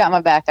mean, he's got my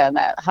back on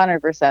that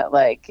 100%.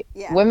 Like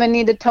women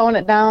need to tone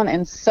it down,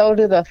 and so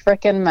do the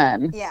frickin'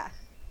 men. Yeah.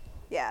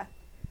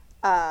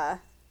 I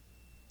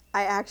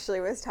actually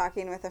was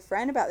talking with a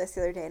friend about this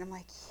the other day, and I'm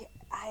like,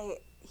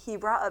 he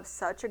brought up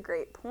such a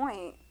great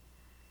point.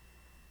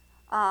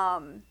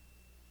 And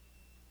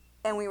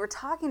we were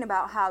talking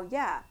about how,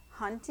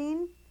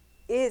 hunting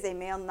is a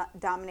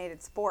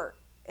male-dominated sport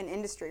and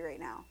industry right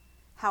now.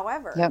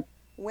 However,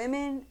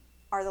 women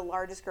are the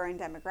largest growing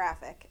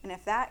demographic. And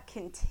if that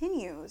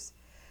continues,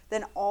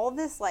 then all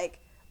this, like,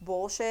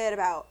 bullshit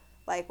about,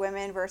 like,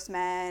 women versus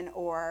men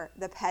or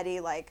the petty,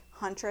 like,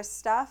 huntress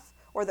stuff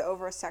or the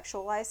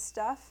over-sexualized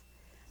stuff,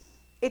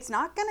 it's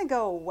not going to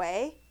go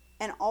away.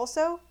 And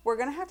also, we're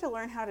going to have to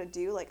learn how to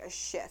do, like, a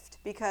shift.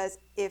 Because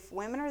if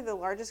women are the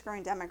largest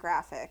growing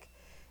demographic,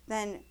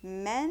 then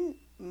men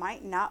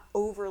might not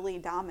overly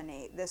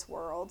dominate this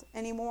world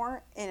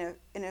anymore in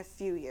a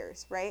few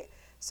years, right?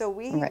 So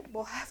we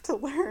will have to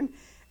learn.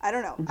 I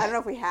don't know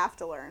if we have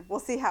to learn. We'll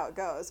see how it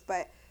goes.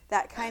 But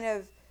that kind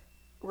of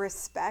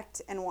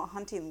respect and what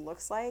hunting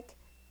looks like,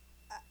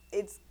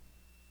 it's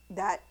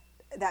that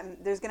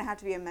there's going to have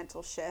to be a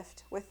mental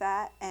shift with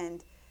that,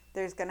 and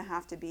there's going to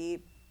have to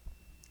be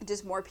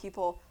just more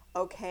people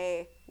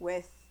okay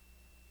with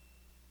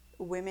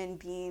women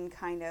being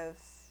kind of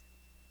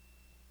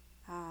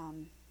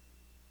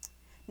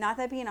not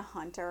that being a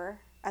hunter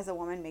as a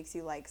woman makes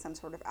you like some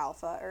sort of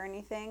alpha or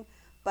anything,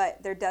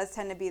 but there does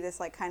tend to be this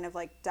like kind of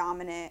like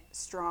dominant,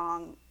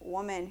 strong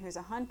woman who's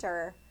a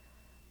hunter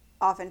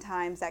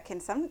oftentimes that can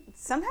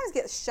sometimes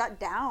get shut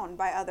down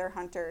by other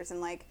hunters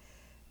and like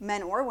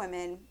men or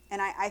women.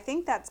 And I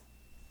think that's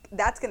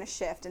going to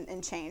shift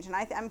and change. And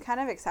I'm kind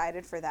of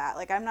excited for that.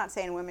 Like, I'm not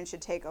saying women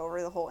should take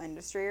over the whole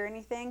industry or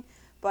anything,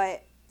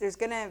 but they're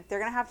going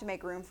to have to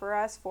make room for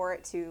us for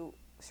it to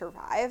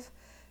survive,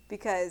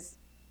 because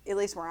at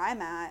least where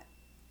I'm at,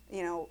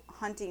 you know,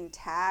 hunting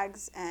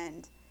tags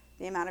and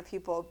the amount of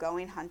people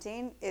going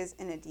hunting is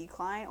in a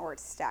decline, or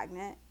it's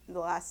stagnant in the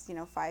last,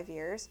 5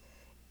 years.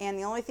 And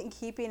the only thing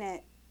keeping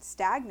it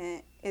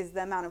stagnant is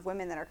the amount of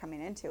women that are coming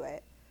into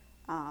it.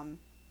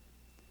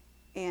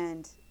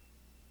 And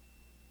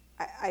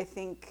I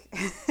think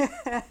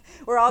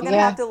we're all going to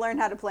have to learn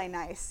how to play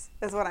nice,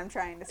 is what I'm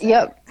trying to say.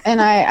 Yep. And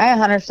I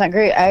 100%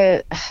 agree.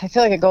 I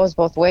feel like it goes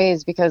both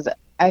ways, because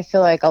I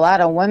feel like a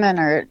lot of women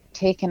are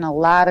taking a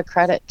lot of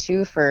credit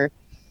too for,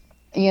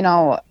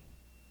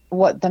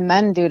 what the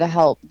men do to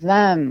help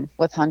them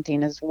with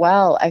hunting as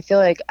well. I feel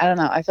like, I don't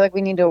know, I feel like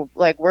we need to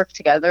like work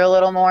together a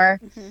little more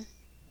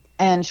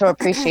and show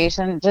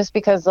appreciation, just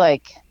because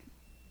like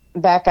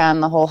back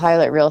on the whole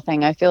highlight reel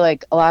thing, I feel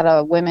like a lot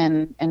of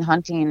women in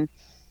hunting,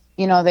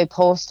 they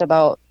post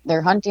about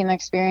their hunting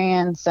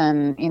experience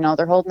and,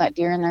 they're holding that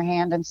deer in their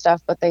hand and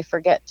stuff, but they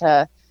forget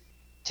to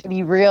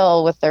be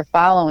real with their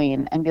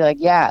following and be like,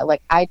 yeah,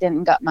 like I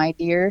didn't gut my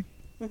deer.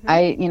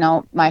 I,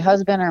 my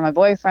husband or my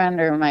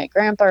boyfriend or my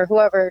grandpa or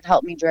whoever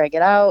helped me drag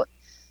it out.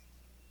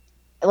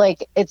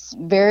 Like, it's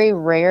very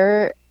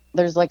rare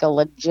there's like a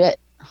legit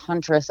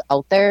huntress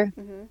out there.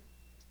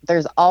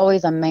 There's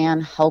always a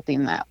man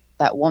helping that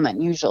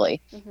woman.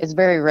 Usually it's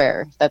very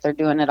rare that they're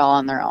doing it all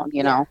on their own,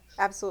 know?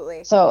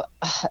 Absolutely. So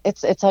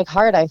it's like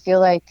hard. I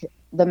feel like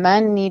the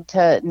men need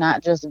to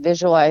not just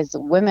visualize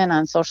women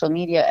on social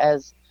media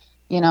as,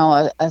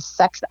 a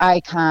sex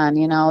icon,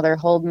 they're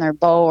holding their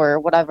bow or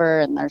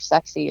whatever and they're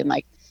sexy and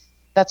like,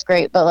 that's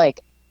great. But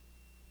like,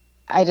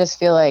 I just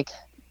feel like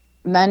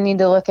men need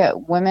to look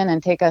at women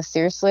and take us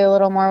seriously a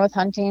little more with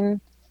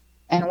hunting,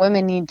 and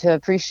women need to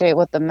appreciate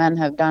what the men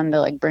have done to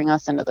like bring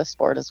us into the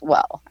sport as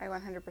well. I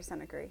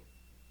 100% agree.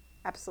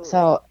 Absolutely.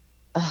 So,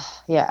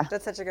 yeah.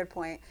 That's such a good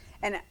point.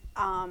 And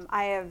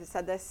I have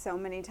said this so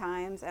many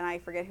times, and I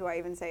forget who I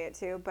even say it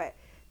to, but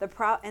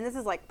and this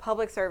is like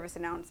public service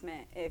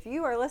announcement. If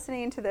you are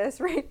listening to this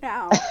right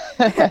now,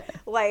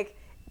 like,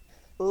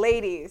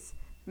 ladies,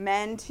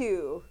 men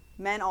too,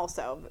 men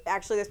also.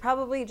 Actually, there's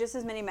probably just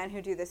as many men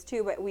who do this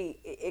too, but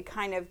it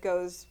kind of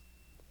goes,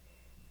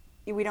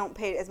 we don't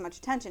pay as much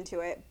attention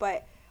to it.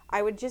 But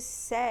I would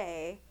just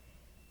say,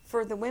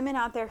 for the women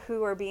out there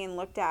who are being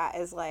looked at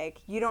as like,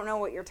 you don't know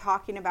what you're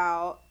talking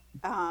about,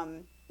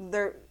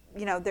 there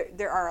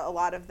are a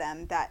lot of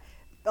them that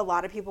a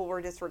lot of people will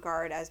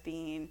disregard as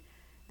being,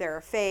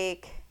 they're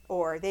fake,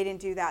 or they didn't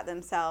do that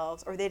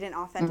themselves, or they didn't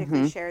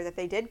authentically share that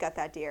they did gut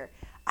that deer.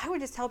 I would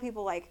just tell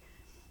people, like,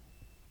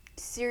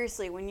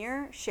 seriously, when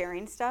you're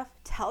sharing stuff,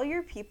 tell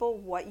your people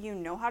what you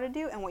know how to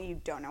do and what you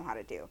don't know how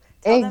to do.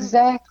 Tell them,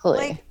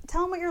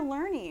 tell them what you're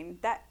learning.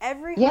 That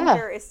every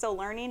hunter is still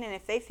learning, and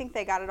if they think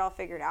they got it all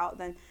figured out,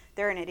 then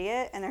they're an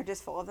idiot and they're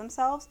just full of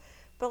themselves.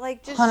 But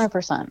like, just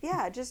 100%.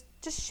 Yeah, just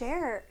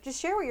share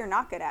what you're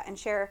not good at, and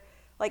share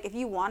Like, if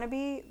you want to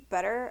be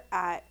better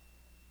at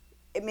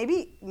it,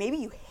 maybe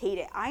you hate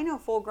it. I know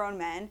full-grown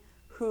men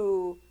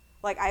who,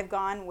 like, I've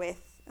gone with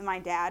my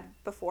dad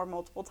before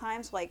multiple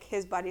times. Like,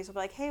 his buddies will be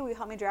like, hey, will you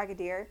help me drag a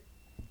deer?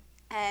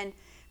 And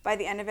by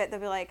the end of it,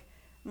 they'll be like,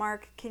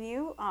 Mark, can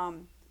you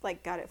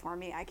like gut it for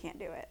me? I can't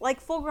do it.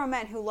 Like, full-grown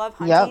men who love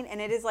hunting, and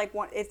it is like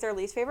it's their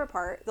least favorite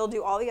part. They'll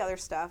do all the other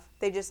stuff.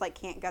 They just like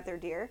can't gut their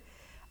deer.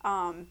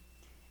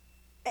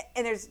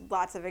 And there's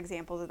lots of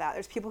examples of that.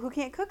 There's people who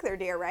can't cook their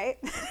deer, right?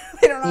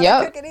 They don't know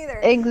how to cook it either.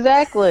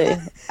 Exactly.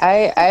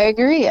 I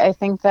agree. I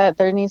think that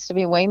there needs to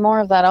be way more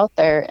of that out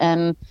there,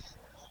 and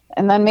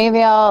then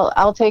maybe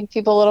I'll take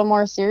people a little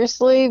more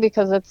seriously,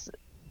 because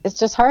it's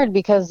just hard,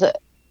 because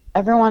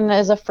everyone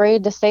is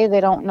afraid to say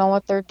they don't know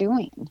what they're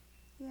doing.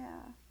 Yeah.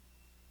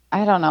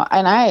 I don't know.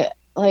 And I,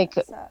 like,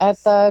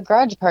 at the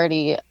garage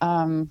party,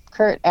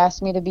 Kurt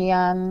asked me to be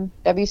on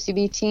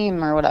WCB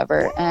team or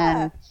whatever.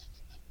 Yeah.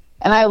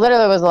 And I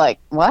literally was like,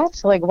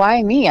 what? Like,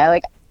 why me?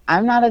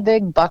 I'm not a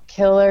big buck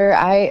killer.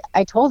 I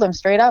told him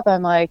straight up,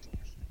 I'm like,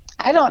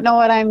 I don't know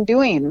what I'm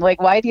doing.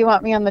 Like, why do you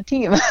want me on the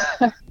team?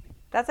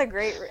 That's a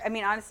great, I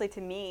mean, honestly,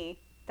 to me,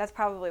 that's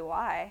probably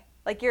why.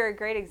 Like, you're a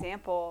great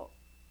example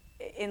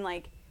in,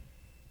 like,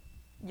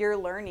 you're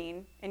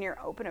learning and you're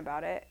open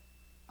about it.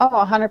 Oh,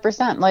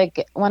 100%.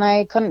 Like, when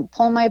I couldn't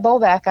pull my bow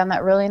back on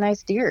that really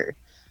nice deer,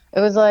 it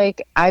was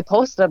like, I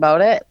posted about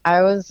it.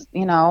 I was,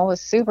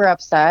 was super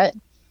upset,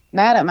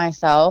 mad at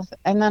myself.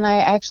 And then I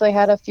actually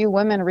had a few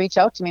women reach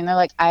out to me, and they're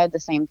like, I had the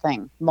same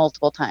thing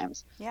multiple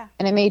times. Yeah.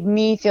 And it made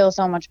me feel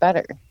so much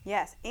better.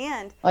 Yes.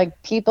 And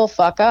like, people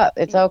fuck up.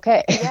 It's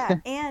okay. Yeah.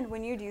 And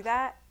when you do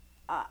that,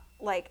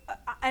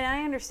 and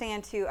I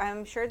understand too,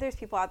 I'm sure there's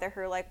people out there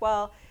who are like,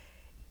 well,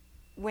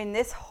 when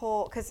this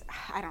whole, because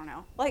I don't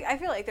know, like, I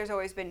feel like there's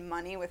always been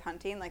money with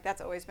hunting. Like,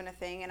 that's always been a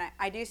thing. And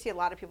I do see a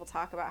lot of people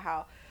talk about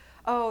how,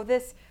 oh,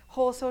 this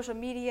whole social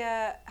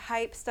media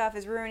hype stuff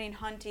is ruining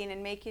hunting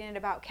and making it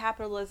about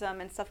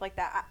capitalism and stuff like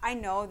that. I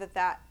know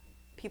that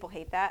people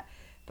hate that,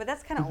 but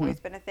that's kind of always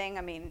been a thing.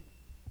 I mean,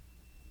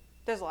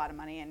 there's a lot of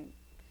money in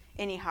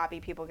any hobby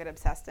people get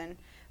obsessed in,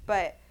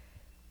 but,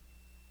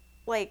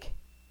 like,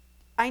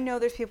 I know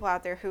there's people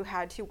out there who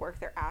had to work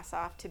their ass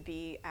off to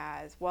be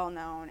as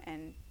well-known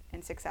and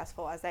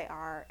successful as they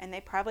are, and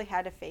they probably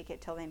had to fake it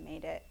till they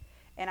made it.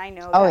 And I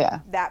know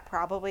that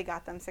probably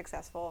got them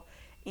successful,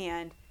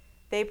 and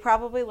they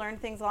probably learned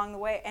things along the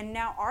way and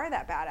now are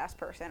that badass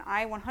person.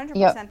 I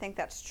 100% think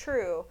that's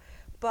true,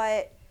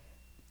 but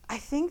I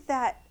think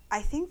that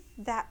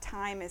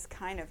time is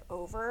kind of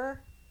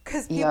over,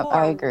 because people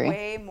are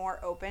way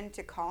more open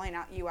to calling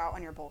you out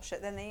on your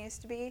bullshit than they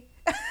used to be.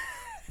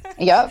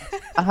 Yep,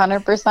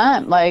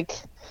 100%. Like,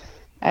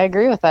 I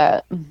agree with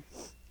that.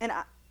 And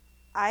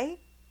I've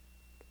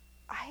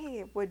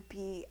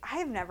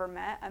never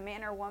met a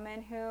man or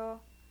woman who,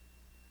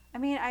 I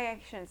mean, I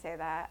shouldn't say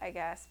that, I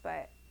guess,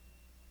 but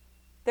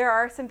there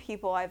are some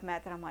people I've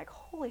met that I'm like,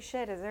 holy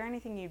shit, is there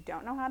anything you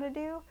don't know how to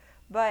do?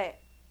 But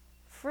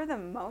for the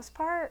most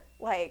part,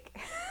 like,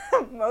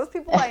 most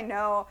people I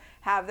know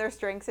have their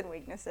strengths and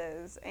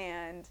weaknesses,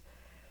 and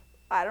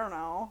I don't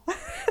know.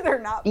 They're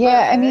not perfect.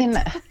 Yeah, I mean,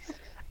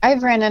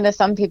 I've ran into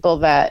some people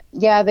that,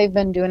 they've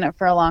been doing it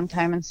for a long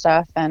time and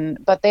stuff,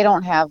 but they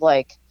don't have,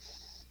 like,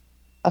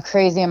 a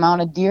crazy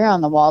amount of deer on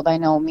the wall by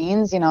no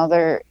means.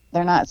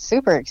 They're not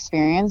super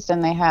experienced,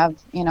 and they have,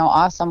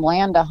 awesome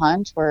land to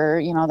hunt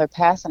where, they're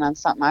passing on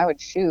something I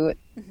would shoot.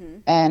 Mm-hmm.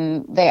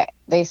 And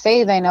they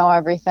say they know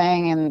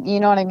everything, and you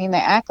know what I mean? They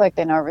act like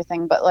they know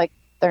everything, but, like,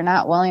 they're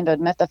not willing to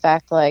admit the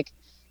fact, like,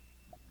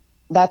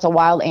 that's a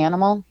wild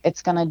animal.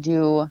 It's going to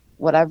do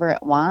whatever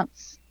it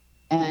wants.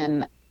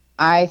 And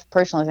I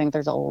personally think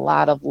there's a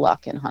lot of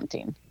luck in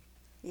hunting.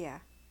 Yeah.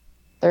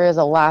 There is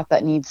a lot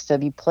that needs to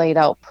be played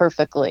out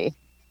perfectly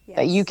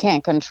that you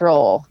can't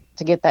control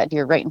to get that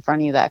deer right in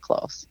front of you that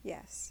close.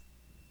 Yes.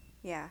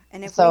 Yeah.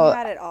 And if we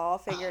had it all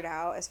figured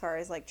out as far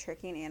as, like,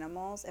 tricking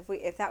animals,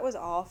 if that was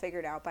all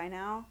figured out by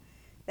now,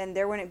 then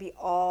there wouldn't be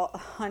all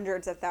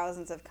hundreds of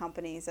thousands of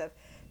companies of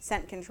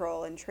scent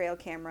control and trail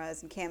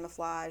cameras and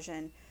camouflage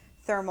and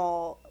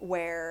thermal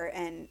wear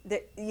and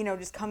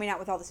just coming out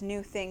with all this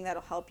new thing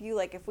that'll help you.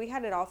 Like, if we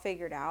had it all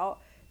figured out,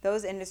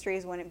 those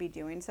industries wouldn't be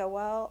doing so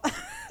well.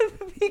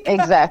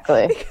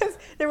 Exactly. Because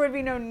there would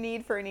be no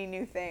need for any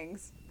new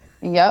things.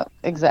 Yep,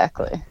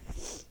 exactly.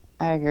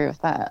 I agree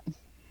with that.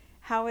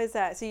 How is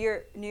that? So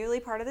you're newly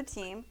part of the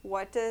team.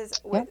 With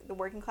the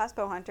Working Class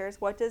Bow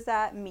Hunters, what does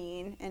that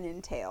mean and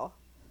entail?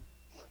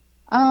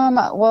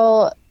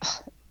 Well,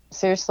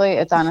 seriously,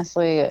 it's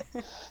honestly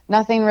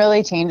nothing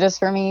really changes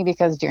for me,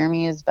 because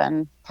Jeremy has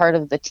been part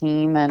of the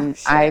team, and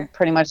I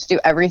pretty much do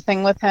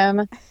everything with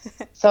him.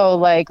 So,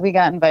 like, we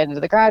got invited to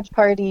the garage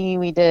party.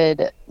 We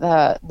did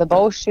the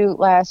bow shoot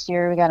last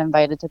year. We got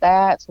invited to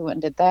that, so we went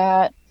and did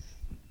that.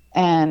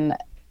 And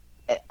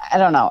I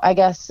don't know. I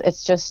guess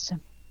it's just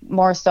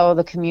more so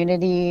the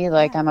community.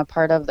 Like, I'm a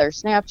part of their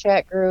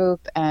Snapchat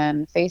group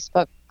and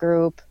Facebook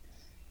group.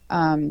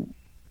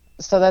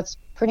 So that's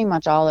pretty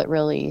much all it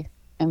really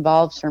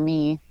involves for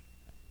me.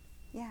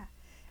 Yeah.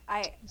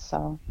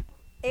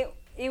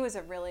 it was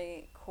a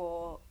really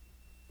cool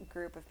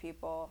group of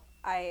people.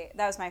 That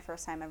was my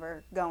first time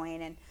ever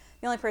going, and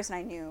the only person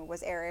I knew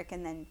was Eric,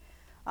 and then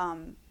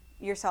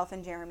yourself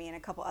and Jeremy and a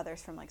couple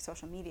others from like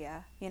social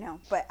media,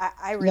 but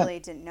I really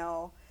didn't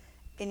know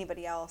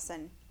anybody else,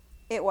 and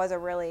it was a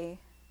really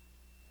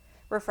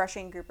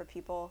refreshing group of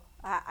people.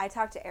 I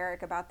talked to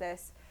Eric about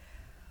this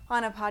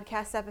on a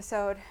podcast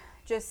episode,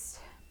 just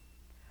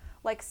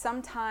like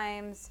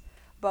sometimes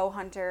bow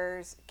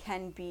hunters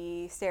can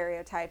be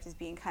stereotyped as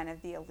being kind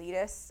of the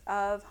elitists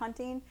of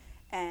hunting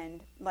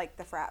and like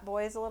the frat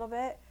boys a little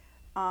bit.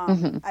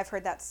 I've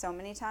heard that so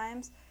many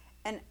times,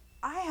 and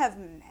I have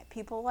met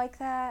people like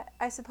that,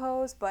 I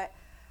suppose, but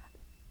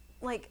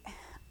like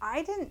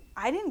I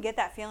didn't get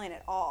that feeling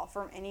at all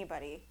from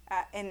anybody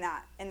in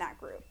that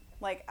group.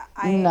 Like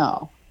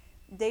No.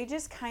 They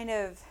just kind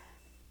of,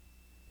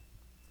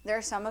 there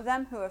are some of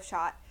them who have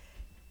shot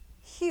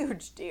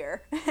huge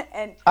deer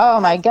and oh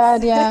my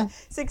God, yeah,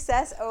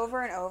 success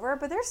over and over,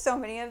 but there's so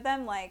many of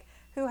them like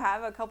who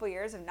have a couple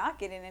years of not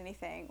getting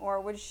anything, or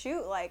would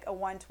shoot like a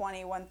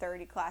 120,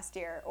 130 class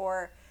deer,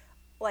 or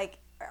like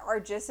are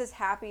just as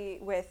happy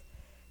with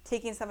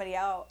taking somebody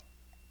else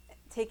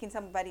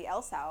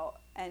out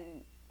and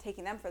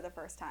taking them for the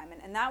first time.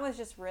 And that was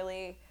just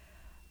really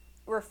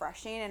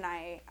refreshing. And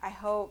I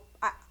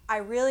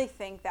really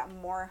think that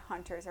more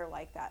hunters are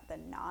like that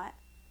than not.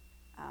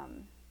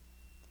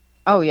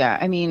 oh yeah.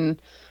 I mean,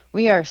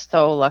 we are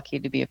so lucky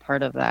to be a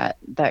part of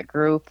that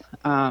group.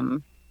 I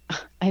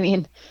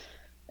mean,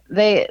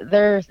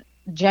 they're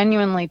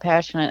genuinely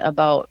passionate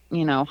about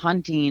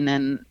hunting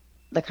and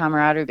the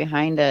camaraderie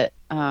behind it.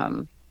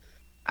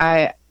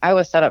 I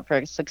was set up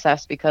for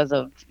success because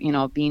of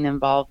being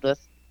involved with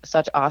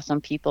such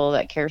awesome people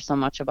that care so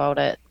much about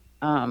it.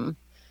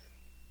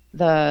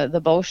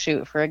 The bow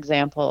shoot, for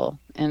example,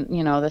 and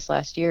this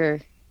last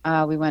year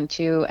we went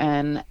to,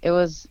 and it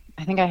was,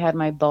 I think I had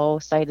my bow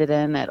sighted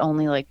in at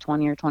only like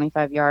 20 or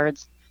 25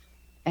 yards,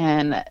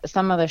 and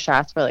some of the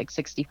shots were like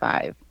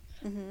 65.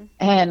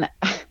 And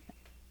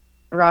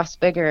Ross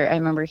Bigger, I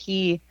remember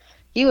he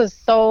was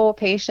so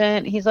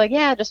patient. He's like,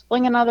 yeah, just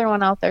fling another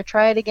one out there,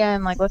 try it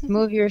again, like let's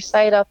move your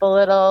sight up a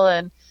little.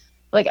 And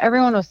like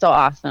everyone was so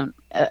awesome.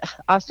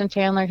 Austin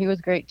Chandler, he was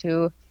great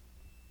too.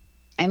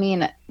 I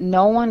mean,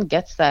 no one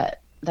gets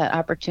that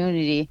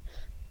opportunity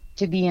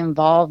to be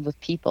involved with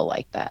people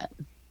like that.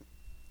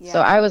 Yeah.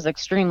 So I was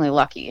extremely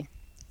lucky.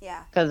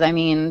 Yeah. Because I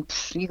mean,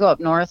 you go up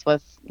north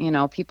with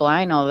people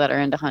I know that are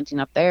into hunting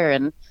up there,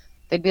 and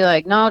they'd be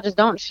like, no, just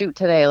don't shoot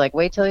today, like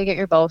wait till you get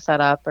your bow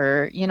set up,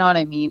 or you know what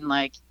I mean,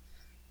 like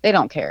they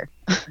don't care.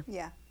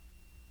 Yeah.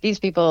 These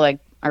people like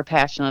are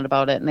passionate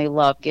about it, and they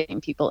love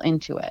getting people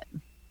into it.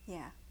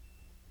 Yeah.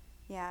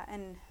 Yeah,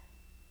 and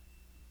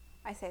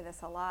I say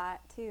this a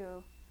lot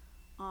too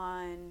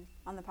on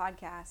the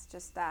podcast,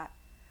 just that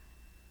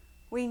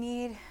we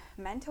need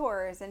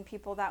mentors and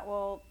people that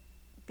will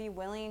be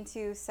willing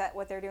to set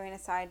what they're doing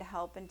aside to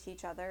help and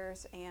teach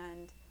others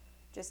and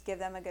just give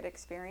them a good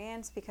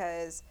experience,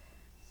 because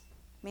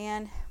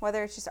man,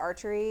 whether it's just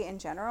archery in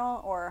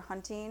general or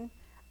hunting,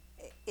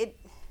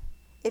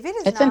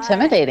 it's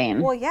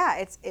intimidating. Well, yeah,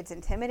 it's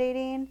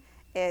intimidating.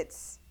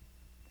 It's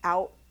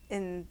out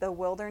in the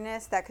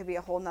wilderness. That could be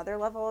a whole nother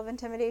level of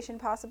intimidation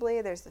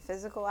possibly. There's the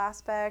physical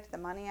aspect, the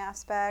money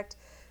aspect,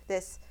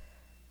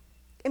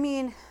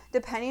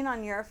 depending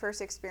on your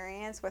first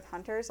experience with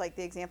hunters, like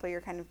the example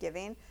you're kind of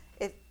giving,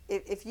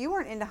 if you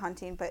weren't into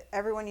hunting, but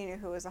everyone you knew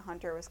who was a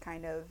hunter was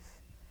kind of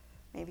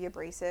maybe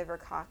abrasive or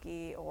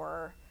cocky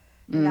or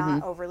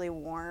not overly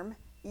warm,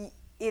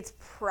 it's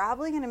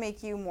probably going to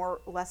make you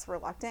less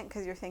reluctant,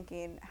 because you're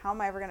thinking, how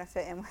am I ever going to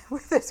fit in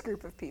with this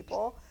group of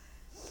people?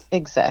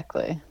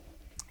 Exactly.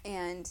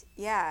 And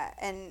yeah,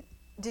 and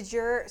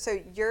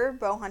your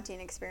bow hunting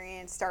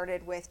experience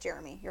started with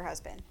Jeremy, your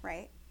husband,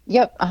 right?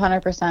 Yep,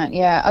 100%.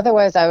 Yeah.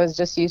 Otherwise, I was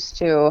just used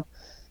to,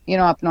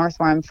 up north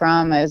where I'm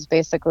from is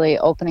basically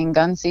opening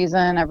gun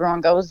season.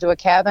 Everyone goes to a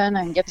cabin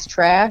and gets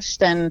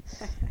trashed, and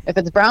if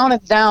it's brown,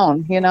 it's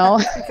down.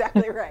 That's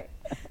exactly right.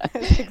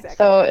 Exactly.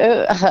 So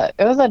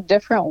it was a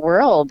different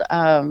world,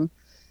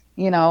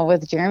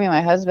 with Jeremy,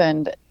 my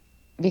husband,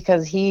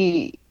 because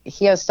he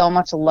has so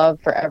much love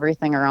for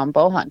everything around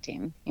bow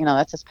hunting.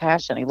 That's his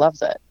passion. He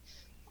loves it.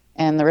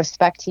 And the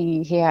respect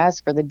he has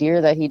for the deer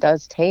that he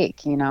does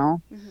take,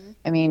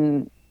 I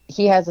mean,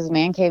 he has his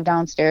man cave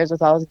downstairs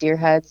with all his deer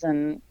heads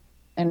and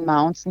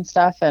mounts and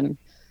stuff, and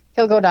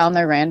he'll go down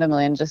there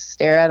randomly and just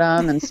stare at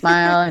them and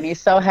smile, and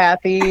he's so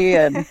happy,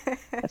 and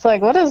it's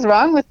like, what is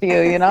wrong with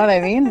you? You know what I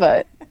mean?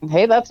 But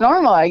hey, that's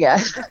normal, I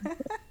guess.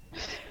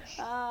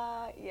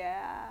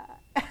 Yeah.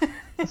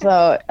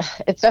 So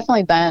it's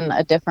definitely been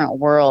a different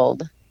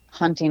world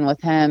hunting with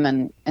him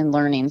and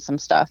learning some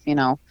stuff,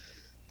 the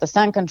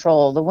scent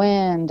control, the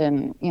wind,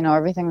 and,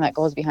 everything that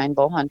goes behind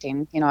bow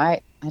hunting.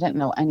 I didn't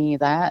know any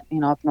of that.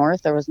 Up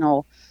north, there was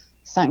no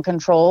scent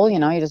control. You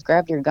just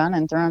grabbed your gun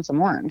and threw in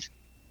some orange.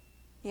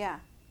 Yeah.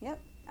 Yep.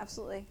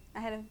 Absolutely. I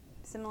had a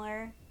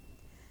similar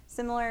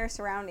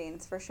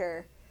surroundings for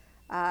sure.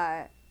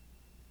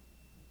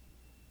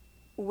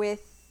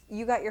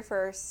 You got your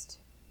first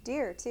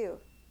deer too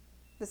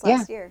this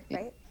last year,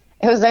 right?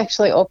 It was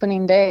actually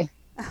opening day.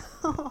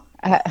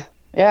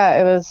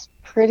 Yeah, it was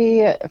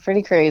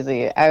pretty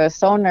crazy. I was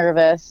so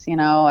nervous,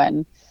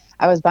 and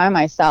I was by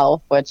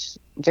myself, which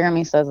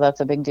Jeremy says that's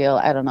a big deal.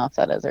 I don't know if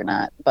that is or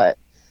not, but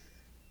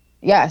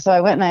yeah, so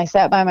I went and I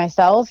sat by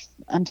myself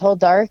until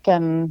dark,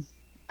 and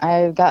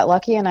I got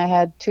lucky and I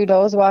had 2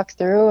 does walk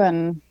through,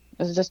 and it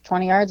was just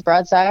 20 yards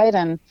broadside,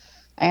 and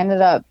I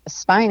ended up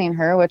spining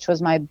her, which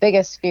was my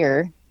biggest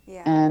fear.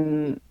 Yeah.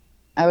 And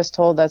I was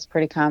told that's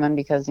pretty common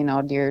because,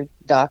 deer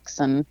ducks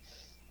and,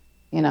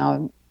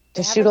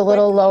 to shoot a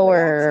little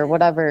lower or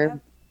whatever.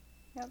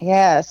 Yep.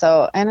 Yeah,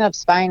 so I ended up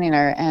spining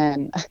her,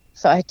 and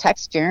so I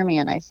text Jeremy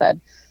and I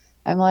said,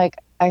 I'm like,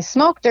 I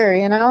smoked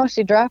her,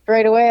 she dropped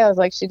right away. I was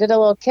like, she did a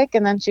little kick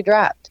and then she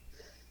dropped.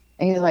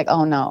 And he's like,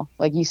 oh no,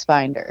 like you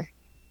spined her.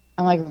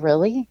 I'm like,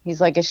 really?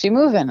 He's like, is she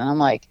moving? And I'm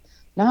like,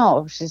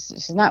 no,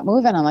 she's not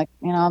moving. I'm like,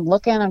 I'm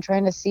looking, I'm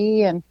trying to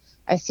see, and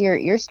I see her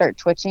ear start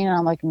twitching, and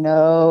I'm like,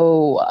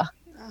 no.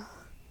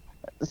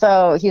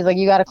 So he's like,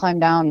 you got to climb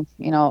down,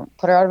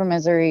 put her out of her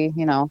misery,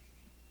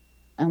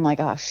 I'm like,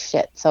 oh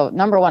shit. So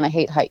number one, I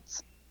hate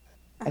heights.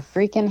 I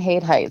freaking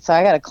hate heights. So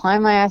I got to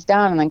climb my ass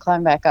down and then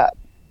climb back up.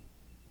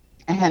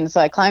 And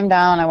so I climbed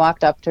down, I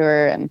walked up to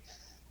her, and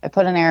I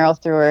put an arrow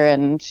through her,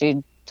 and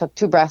she took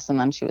 2 breaths and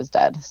then she was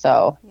dead.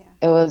 So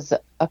it was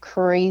a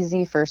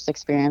crazy first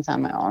experience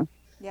on my own.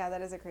 Yeah,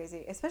 that is a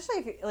crazy,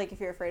 especially if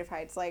you're afraid of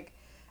heights. Like,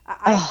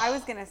 I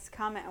was going to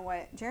comment on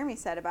what Jeremy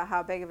said about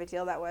how big of a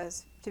deal that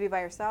was to be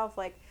by yourself.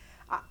 Like,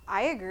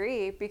 I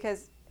agree,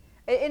 because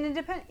it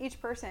depends, each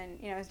person,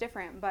 is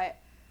different, but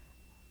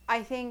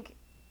I think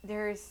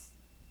there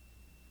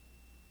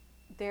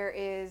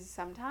is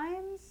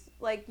sometimes,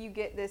 like, you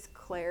get this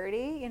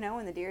clarity,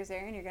 when the deer's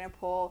there and you're going to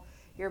pull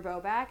your bow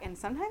back, and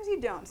sometimes you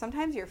don't.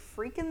 Sometimes you're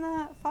freaking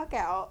the fuck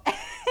out.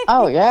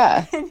 Oh,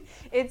 yeah. And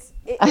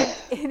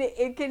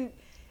it can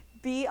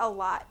be a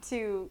lot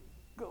to,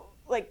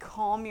 like,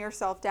 calm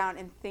yourself down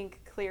and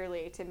think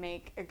clearly to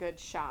make a good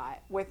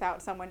shot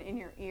without someone in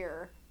your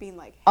ear being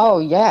like, hey, oh,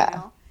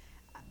 yeah.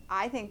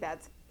 I think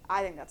that's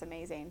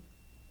amazing.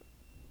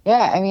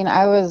 Yeah, I mean,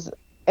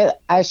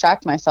 I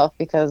shocked myself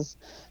because,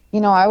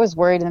 I was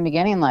worried in the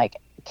beginning, like,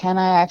 can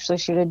I actually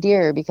shoot a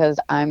deer because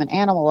I'm an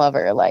animal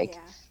lover? Like,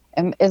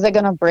 is it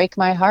going to break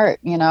my heart,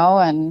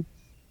 And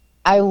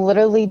I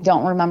literally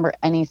don't remember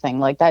anything.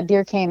 Like, that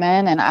deer came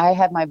in and I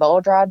had my bow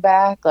drawn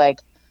back. Like,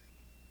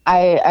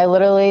 I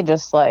literally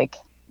just, like,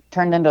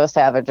 turned into a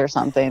savage or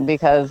something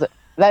because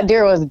that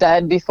deer was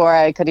dead before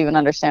I could even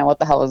understand what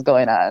the hell was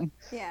going on.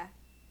 Yeah.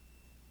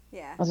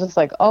 Yeah. I was just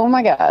like, oh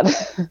my God.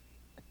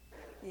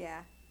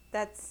 Yeah.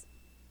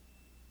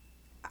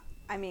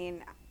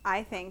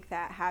 I think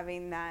that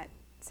having that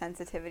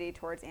sensitivity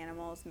towards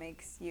animals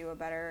makes you a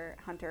better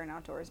hunter and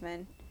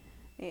outdoorsman.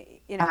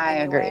 I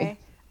agree. Way.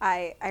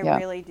 I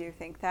really do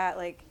think that.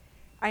 Like,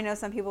 I know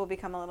some people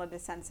become a little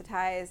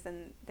desensitized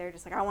and they're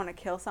just like, I want to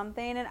kill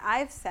something. And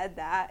I've said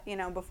that,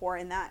 before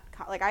in that,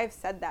 like, I've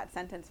said that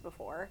sentence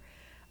before.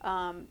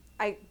 But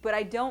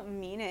I don't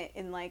mean it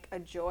in, like, a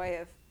joy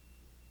of,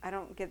 I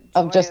don't get joy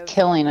of just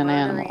killing an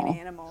murdering animal.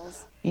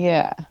 Animals.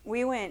 Yeah.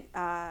 We went,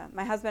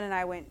 my husband and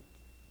I went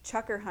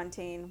chucker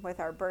hunting with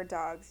our bird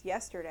dogs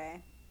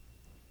yesterday.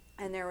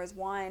 And there was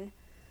one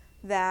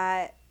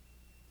that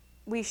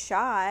we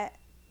shot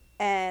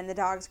and the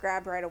dogs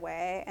grabbed right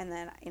away. And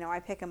then, I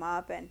pick him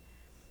up and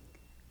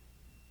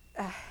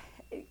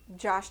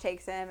Josh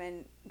takes him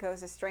and goes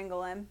to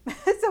strangle him.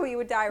 So he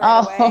would die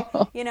right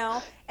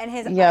away, and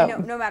his,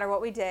 no matter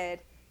what we did,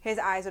 his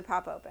eyes would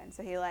pop open.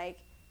 So he, like,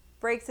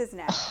 breaks his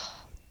neck.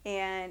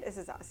 And this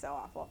is so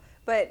awful.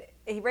 But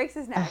he breaks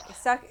his neck,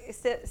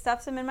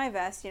 stuffs him in my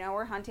vest,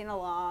 we're hunting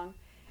along.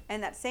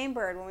 And that same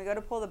bird, when we go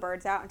to pull the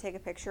birds out and take a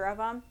picture of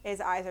him,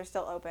 his eyes are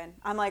still open.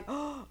 I'm like,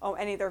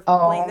 and they're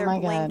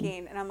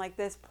blinking. And I'm like,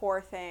 this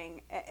poor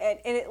thing. And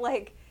it,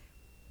 like,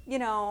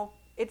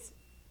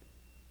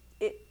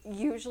 it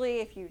usually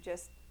if you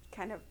just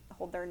kind of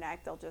hold their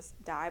neck, they'll just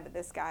die. But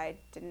this guy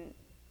didn't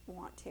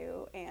want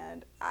to,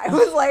 and I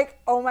was like,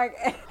 oh my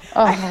God,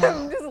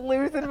 I'm just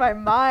losing my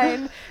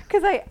mind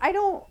because I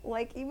don't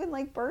like even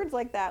like birds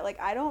like that. Like,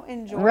 I don't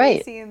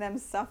enjoy seeing them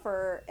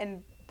suffer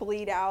and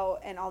bleed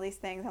out and all these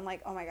things. I'm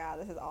like, oh my God,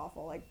 this is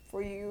awful. Like,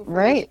 for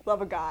the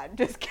love of God,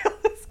 just kill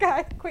this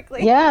guy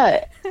quickly.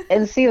 Yeah.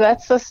 And see,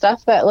 that's the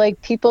stuff that,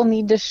 like, people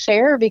need to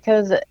share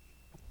because,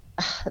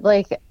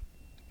 like,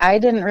 I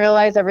didn't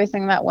realize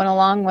everything that went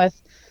along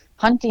with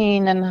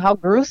hunting and how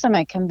gruesome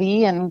it can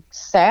be and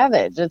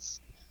savage.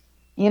 It's,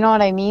 you know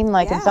what I mean?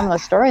 Like, in some of the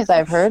stories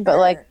I've heard, but,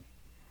 like,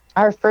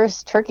 our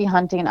first turkey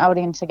hunting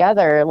outing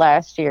together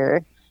last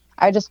year,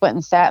 I just went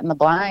and sat in the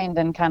blind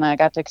and kind of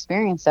got to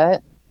experience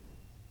it.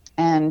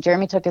 And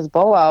Jeremy took his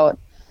bow out,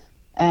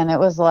 and it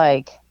was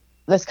like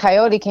this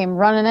coyote came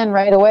running in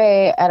right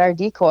away at our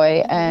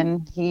decoy,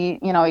 and he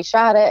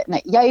shot it, and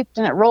it yiped,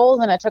 and it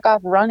rolled, and it took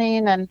off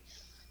running, and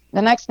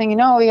the next thing you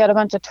know, we had a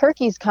bunch of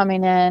turkeys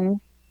coming in,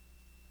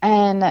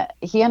 and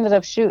he ended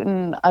up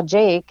shooting a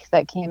Jake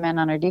that came in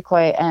on our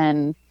decoy,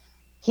 and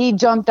he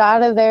jumped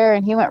out of there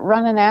and he went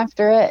running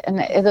after it, and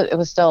it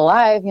was still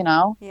alive, you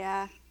know.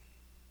 Yeah.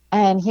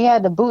 And he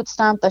had to boot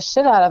stomp the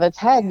shit out of its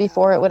head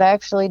before it would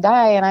actually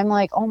die. And I'm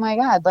like, oh my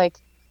God, like,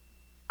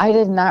 I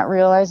did not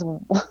realize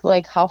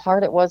like how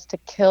hard it was to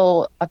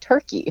kill a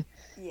turkey.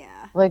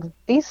 Yeah. Like,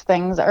 these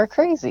things are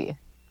crazy.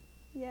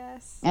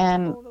 Yes.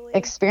 And totally.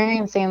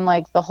 experiencing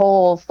like the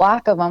whole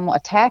flock of them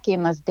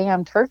attacking this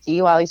damn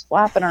turkey while he's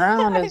flopping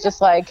around is just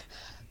like,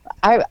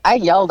 I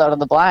yelled out of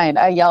the blind.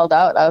 I yelled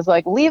out. I was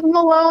like, leave him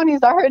alone.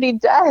 He's already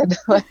dead.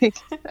 Like,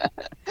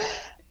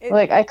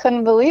 like, I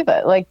couldn't believe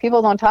it. Like,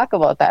 people don't talk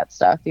about that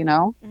stuff, you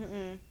know?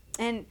 Mm-mm.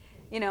 And,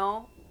 you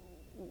know,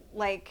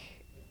 like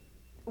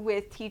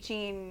with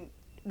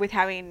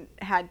having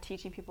had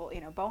teaching people,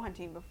 you know, bow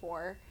hunting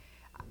before,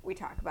 we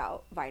talk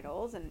about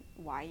vitals and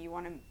why you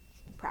want to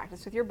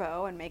practice with your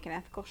bow and make an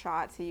ethical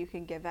shot so you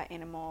can give that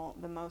animal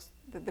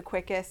the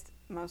quickest,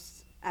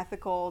 most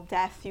ethical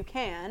death you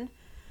can.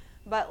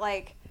 But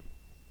like,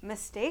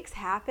 mistakes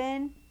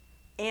happen.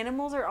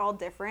 Animals are all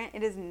different.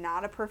 It is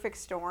not a perfect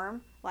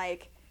storm.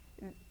 Like,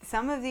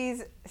 some of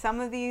these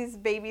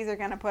babies are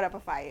going to put up a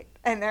fight,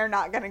 and they're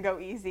not going to go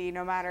easy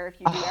no matter if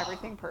you do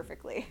everything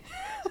perfectly.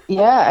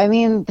 Yeah, I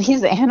mean,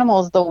 these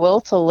animals, the will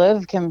to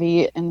live can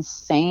be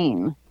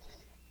insane.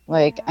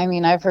 Like, I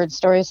mean, I've heard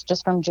stories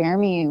just from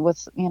Jeremy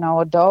with, you know,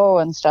 a doe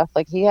and stuff.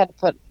 Like, he had to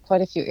put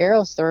quite a few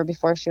arrows through her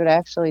before she would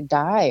actually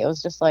die. It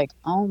was just like,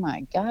 oh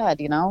my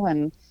God, you know,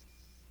 and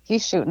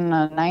he's shooting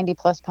a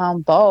 90+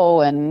 pound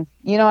bow, and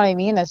you know what I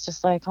mean? It's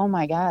just like, oh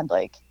my God,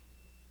 like,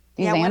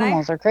 these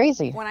animals are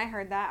crazy. When I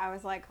heard that, I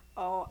was like,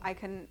 oh, I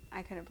couldn't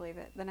believe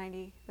it. The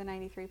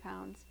 93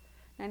 pounds,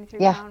 93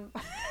 pound.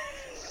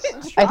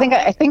 I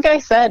think I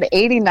said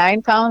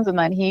 89 pounds, and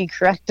then he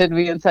corrected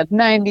me and said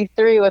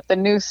 93 with the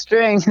new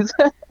strings.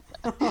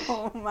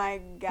 Oh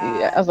my God.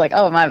 Yeah, I was like,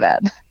 oh, my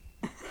bad.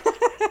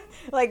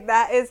 Like,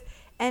 that is,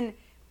 and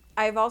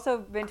I've also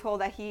been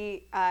told that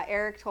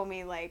Eric told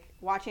me, like,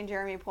 watching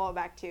Jeremy pull it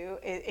back too,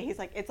 he's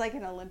like, it's like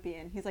an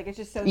Olympian. He's like, it's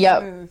just so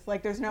smooth.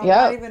 Like, there's not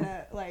even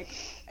a, like,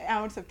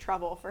 ounce of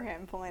trouble for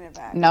him pulling it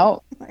back.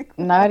 Nope, like,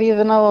 not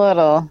even a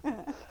little.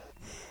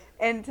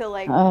 And to,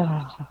 like,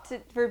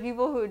 for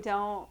people who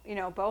don't, you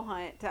know, bow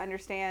hunt, to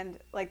understand,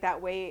 like,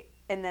 that weight,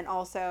 and then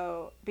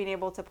also being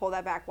able to pull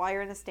that back while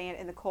you're in the stand,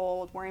 in the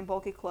cold, wearing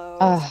bulky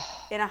clothes,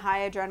 in a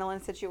high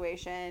adrenaline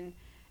situation.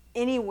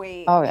 Any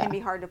weight can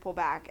be hard to pull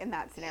back in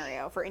that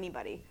scenario for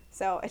anybody.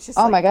 So it's just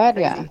my God,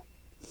 crazy. yeah.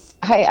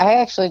 I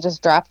actually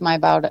just dropped my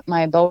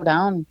bow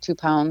down 2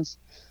 pounds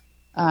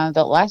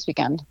the last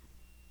weekend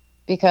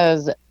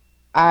because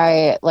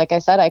like I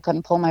said, I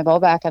couldn't pull my bow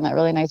back on that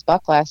really nice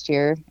buck last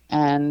year,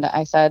 and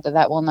I said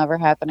that will never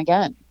happen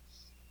again.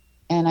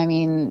 And I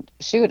mean,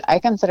 shoot, I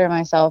consider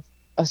myself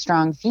a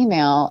strong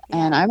female,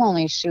 and I'm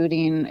only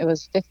shooting, it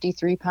was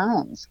 53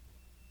 pounds.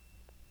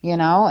 You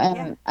know,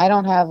 and I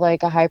don't have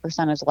like a high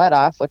percentage let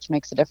off, which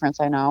makes a difference,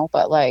 I know,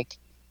 but like,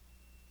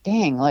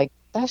 dang, like,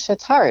 that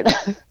shit's hard.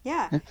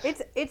 Yeah,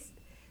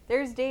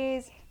 there's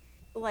days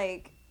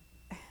like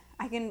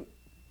I can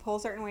pull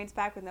certain weights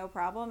back with no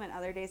problem, and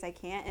other days I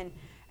can't.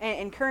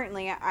 And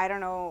currently, I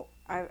don't know,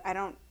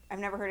 I've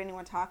never heard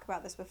anyone talk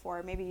about this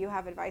before. Maybe you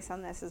have advice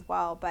on this as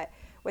well, but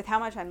with how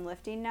much I'm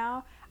lifting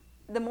now,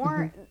 the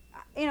more,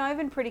 you know, I've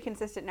been pretty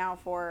consistent now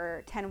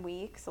for 10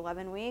 weeks,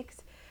 11 weeks.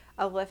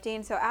 Of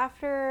lifting. So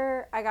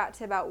after I got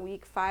to about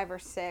week 5 or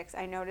 6,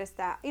 I noticed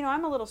that, you know,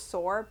 I'm a little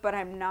sore, but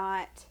I'm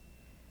not,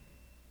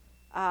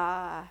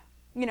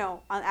 you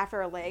know,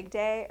 after a leg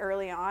day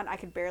early on, I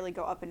could barely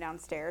go up and down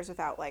stairs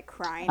without like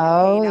crying.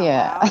 Oh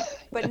yeah.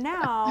 But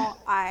now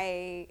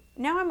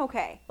I'm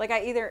okay. Like,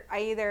 I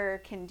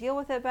either can deal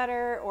with it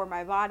better, or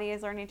my body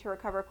is learning to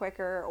recover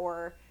quicker,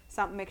 or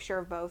some mixture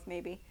of both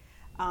maybe.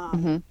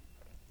 Or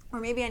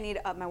maybe I need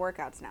to up my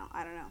workouts now.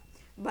 I don't know.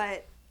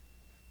 But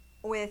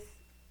with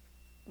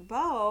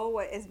bow,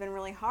 what has been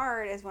really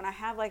hard is when I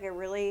have like a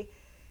really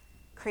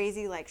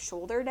crazy like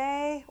shoulder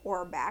day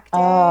or back day,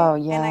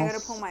 and I go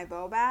to pull my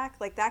bow back,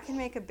 like, that can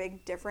make a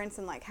big difference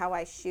in like how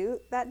I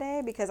shoot that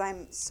day, because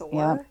I'm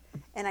sore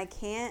and I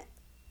can't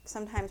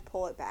sometimes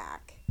pull it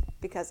back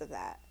because of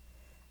that.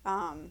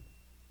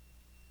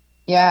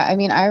 Yeah, I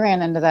mean, I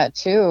ran into that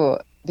too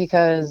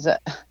because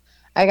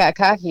I got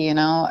cocky, you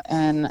know,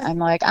 and I'm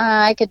like,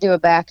 I could do a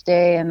back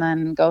day and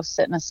then go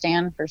sit in a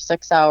stand for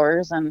 6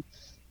 hours and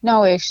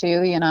no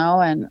issue, you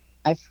know, and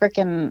I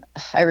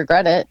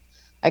regret it.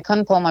 I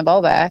couldn't pull my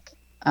bow back.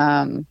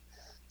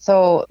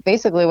 So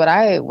basically what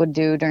I would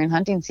do during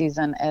hunting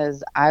season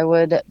is I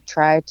would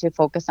try to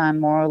focus on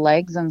more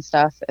legs and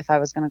stuff if I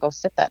was going to go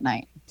sit that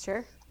night.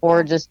 Sure.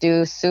 Or just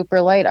do super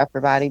light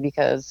upper body,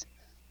 because,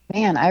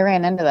 man, I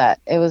ran into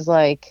that. It was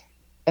like,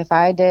 if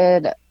I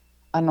did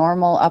a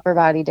normal upper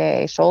body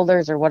day,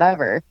 shoulders or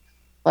whatever,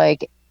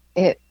 like,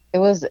 it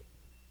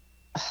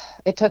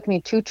took me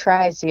 2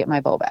 tries to get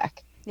my bow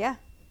back. Yeah.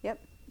 Yep.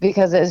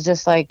 Because it's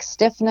just like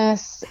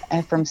stiffness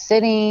and from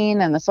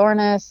sitting and the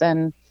soreness,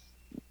 and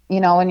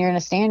you know, when you're in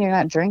a stand, you're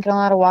not drinking a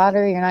lot of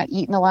water, you're not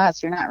eating a lot,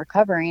 so you're not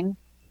recovering.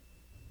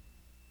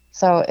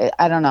 So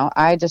I don't know.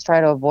 I just try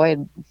to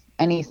avoid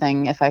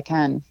anything if I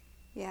can.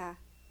 Yeah.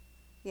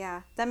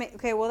 Yeah.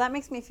 Okay, well, that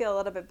makes me feel a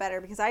little bit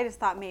better because I just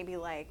thought maybe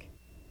like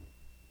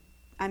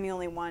I'm the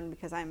only one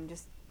because I'm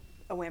just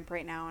a wimp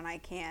right now and I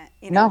can't,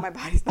 No. my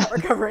body's not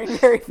recovering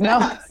very fast.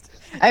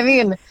 No. I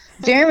mean,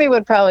 Jeremy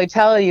would probably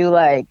tell you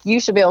like you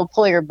should be able to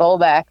pull your bow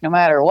back no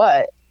matter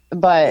what.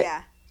 But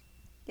Yeah.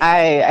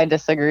 I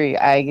disagree.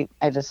 I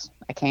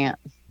can't.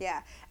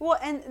 Yeah. Well,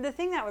 and the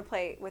thing that would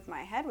play with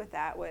my head with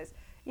that was,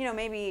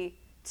 maybe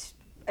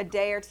a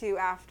day or two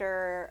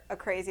after a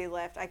crazy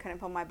lift, I couldn't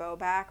pull my bow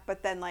back,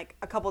 but then like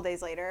a couple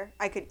days later,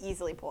 I could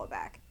easily pull it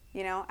back,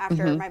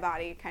 after my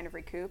body kind of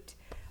recouped.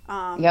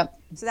 Yep.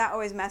 So that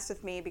always messed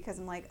with me because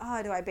I'm like,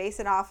 oh, do I base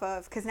it off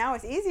of, because now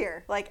it's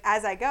easier. Like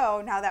as I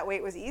go, now that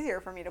weight was easier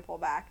for me to pull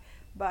back,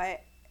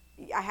 but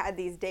I had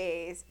these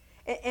days,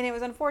 and it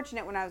was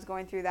unfortunate when I was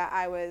going through that.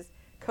 I was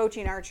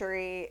coaching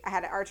archery. I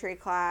had an archery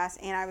class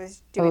and I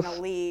was doing a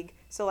league.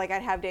 So like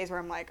I'd have days where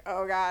I'm like,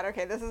 oh God,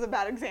 okay, this is a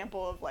bad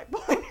example of like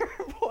pulling your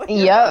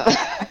Yep.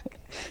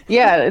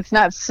 Yeah, it's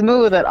not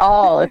smooth at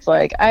all. It's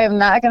like I am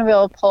not going to be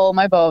able to pull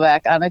my bow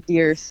back on a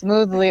deer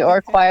smoothly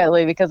or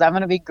quietly because I'm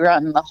going to be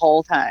grunting the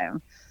whole time.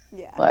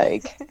 Yeah.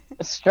 Like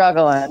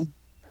struggling.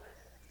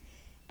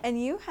 And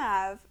you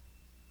have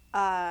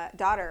a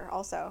daughter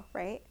also,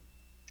 right?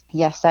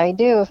 Yes, I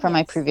do from my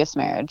Yes. previous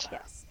marriage.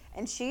 Yes.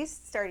 And she's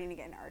starting to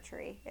get into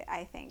archery,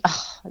 I think.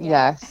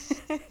 Yes.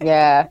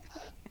 Yeah.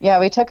 Yeah,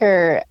 we took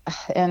her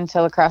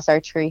into lacrosse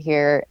archery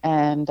here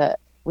and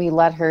we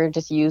let her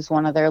just use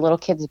one of their little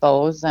kids'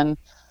 bows and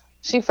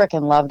she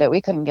freaking loved it.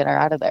 We couldn't get her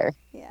out of there.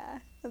 Yeah.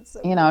 That's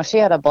so Cool. She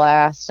had a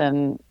blast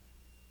and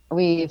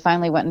we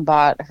finally went and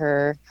bought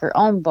her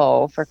own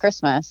bow for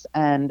Christmas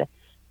and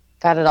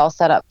got it all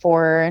set up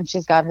for her. And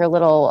she's got her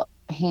little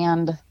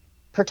hand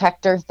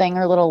protector thing,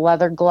 her little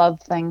leather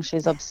glove thing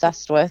she's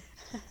obsessed with.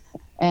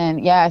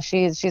 And yeah,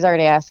 she's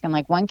already asking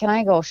like, when can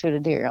I go shoot a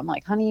deer? I'm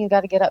like, honey, you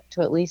got to get up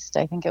to at least,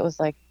 I think it was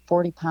like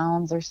 40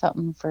 pounds or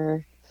something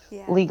for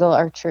legal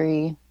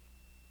archery.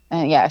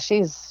 And yeah,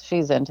 she's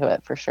into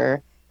it for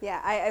sure.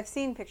 Yeah, I've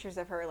seen pictures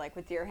of her like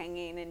with deer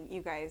hanging and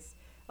you guys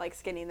like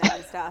skinning them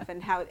and stuff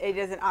and how it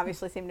doesn't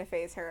obviously seem to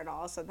faze her at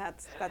all. So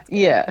that's good.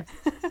 Yeah.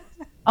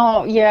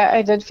 Oh yeah,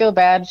 I did feel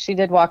bad. She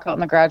did walk out in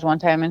the garage one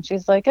time and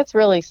she's like, it's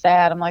really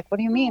sad. I'm like, what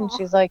do you mean? Aww.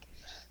 She's like,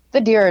 the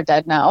deer are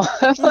dead now.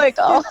 I'm like,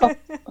 oh.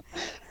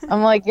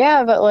 I'm like,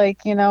 yeah, but like,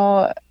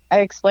 I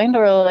explained to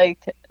her like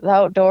the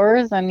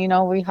outdoors and,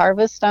 we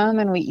harvest them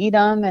and we eat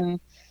them and,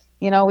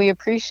 we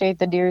appreciate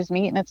the deer's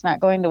meat and it's not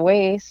going to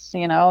waste,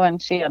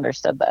 and she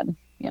understood then,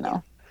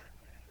 Yeah,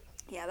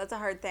 that's a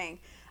hard thing.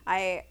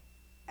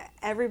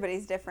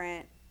 Everybody's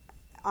different.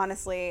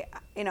 Honestly,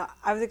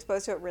 I was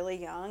exposed to it really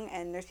young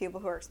and there's people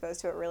who are exposed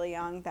to it really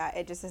young that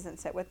it just doesn't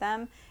sit with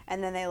them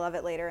and then they love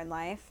it later in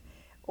life.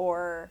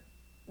 Or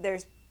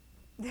there's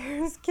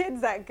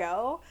kids that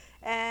go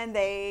and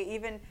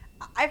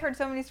I've heard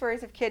so many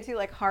stories of kids who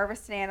like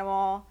harvest an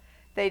animal.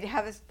 They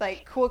have this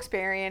like cool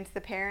experience.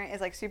 The parent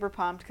is like super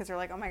pumped because they're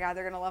like, oh my God,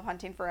 they're going to love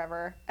hunting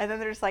forever. And then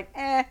they're just like,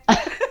 eh.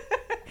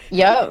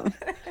 Yep.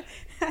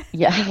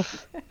 Yeah.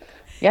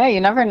 Yeah.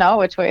 You never know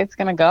which way it's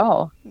going to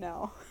go.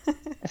 No.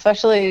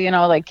 Especially,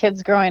 like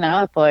kids growing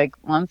up, like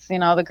once,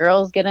 the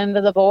girls get into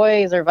the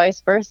boys or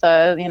vice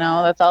versa,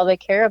 that's all they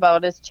care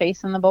about is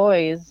chasing the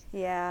boys.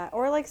 Yeah.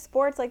 Or like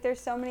sports, like there's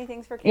so many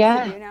things for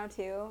kids to do now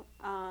too.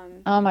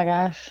 Oh my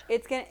gosh.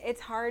 It's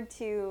hard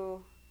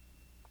to,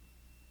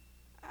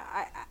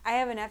 I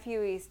have a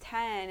nephew, he's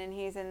 10 and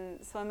he's in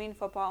swimming,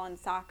 football and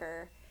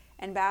soccer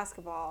and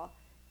basketball.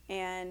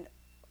 And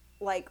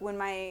like when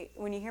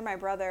you hear my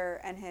brother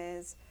and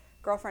his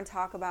girlfriend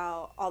talk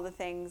about all the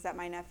things that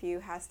my nephew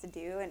has to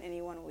do in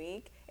any 1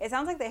 week, it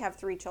sounds like they have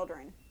 3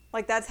 children.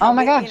 Like that's how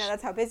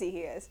that's how busy he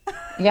is.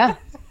 Yeah.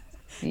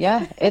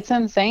 Yeah. It's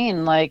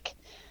insane. Like,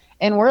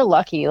 and we're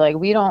lucky. Like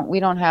we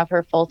don't have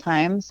her full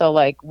time. So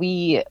like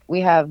we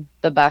have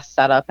the best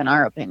setup in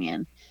our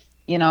opinion.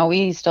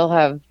 We still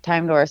have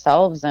time to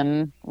ourselves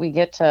and we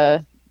get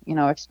to,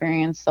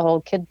 experience the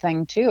whole kid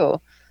thing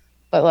too.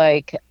 But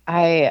like,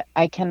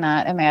 I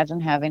cannot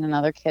imagine having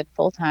another kid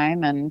full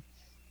time and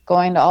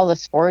going to all the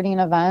sporting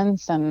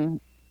events and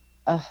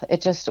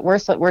it just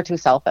we're too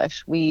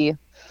selfish. We're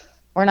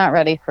not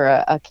ready for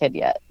a kid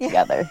yet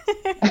together.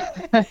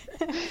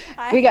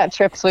 We got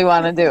trips we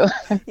want to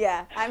do.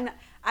 Yeah,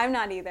 I'm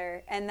not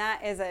either, and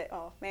that is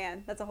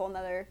that's a whole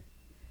nother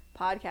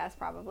podcast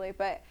probably.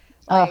 But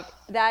like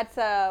that's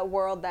a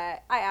world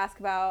that I ask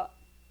about.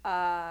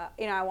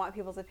 I want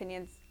people's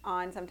opinions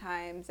on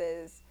sometimes.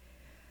 Is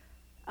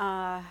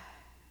I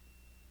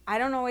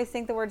don't always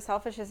think the word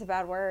selfish is a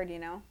bad word,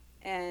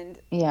 And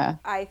yeah,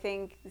 I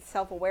think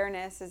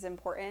self-awareness is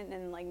important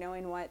and like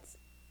knowing what's,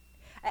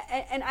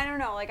 and I don't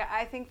know, like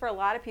I think for a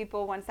lot of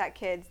people, once that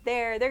kid's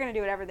there, they're going to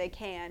do whatever they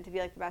can to be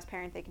like the best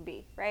parent they can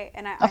be. Right.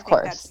 And I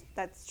think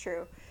that's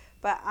true,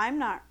 but I'm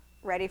not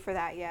ready for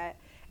that yet.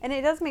 And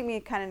it does make me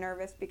kind of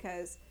nervous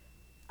because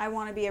I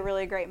want to be a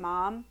really great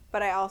mom,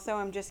 but I also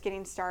am just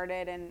getting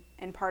started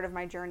and part of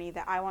my journey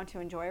that I want to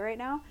enjoy right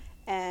now.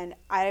 And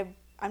I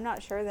I'm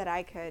not sure that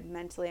I could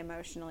mentally,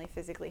 emotionally,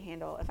 physically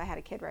handle if I had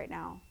a kid right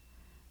now.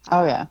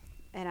 Oh yeah.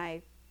 And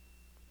I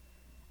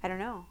don't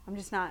know. I'm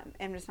just not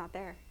there.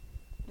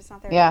 I'm just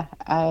not there. Yeah,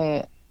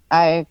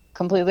 I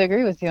completely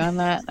agree with you on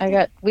that.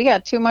 We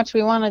got too much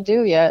we want to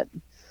do yet.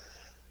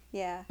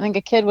 Yeah. I think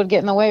a kid would get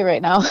in the way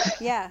right now.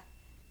 Yeah.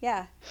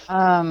 Yeah.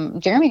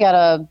 Jeremy got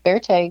a bear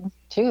tag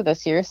too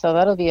this year, so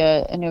that'll be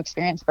a new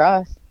experience for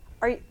us.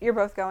 You're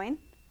both going?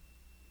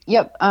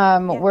 Yep.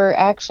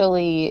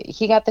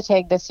 He got the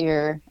tag this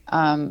year.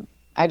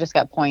 I just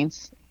got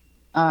points.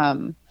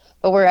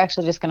 But we're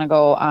actually just gonna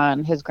go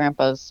on his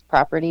grandpa's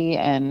property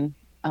and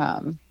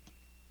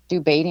do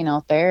baiting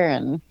out there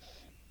and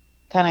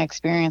kind of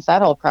experience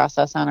that whole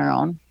process on our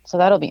own. So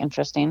that'll be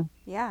interesting.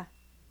 Yeah,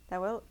 that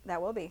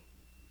will be.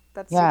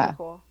 That's Yeah. super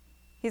cool.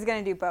 He's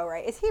gonna do bow,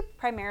 right? Is he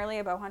primarily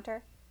a bow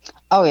hunter?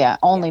 Oh yeah,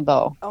 only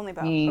bow. Only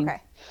bow. He-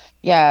 Okay.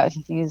 Yeah,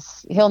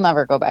 he'll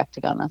never go back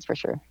to gun, that's for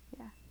sure.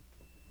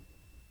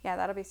 Yeah,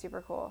 that'll be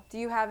super cool. Do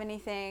you have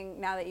anything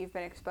now that you've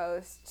been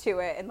exposed to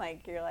it and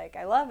like you're like,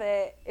 I love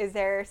it? Is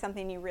there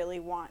something you really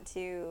want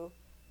to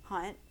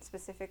hunt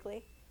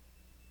specifically?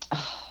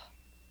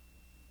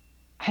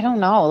 I don't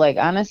know. Like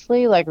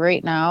honestly, like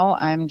right now,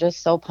 I'm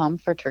just so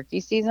pumped for turkey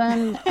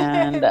season,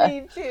 and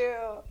Me too.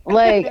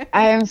 like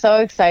I am so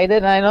excited.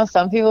 And I know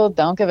some people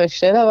don't give a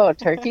shit about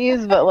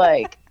turkeys, but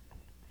like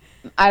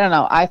I don't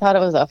know. I thought it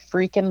was a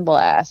freaking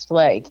blast.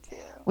 Like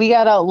we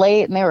got out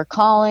late and they were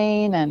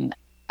calling, and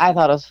I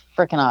thought it was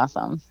freaking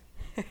awesome.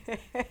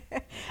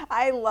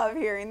 I love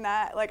hearing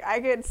that. Like I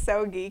get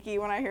so geeky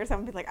when I hear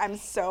someone be like, "I'm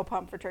so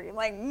pumped for turkey." I'm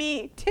like,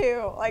 "Me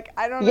too." Like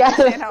I don't Yes.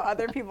 understand how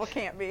other people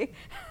can't be.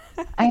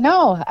 I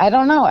know. I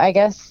don't know. I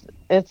guess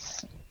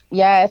it's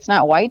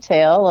not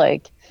whitetail,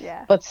 like,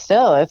 Yeah. but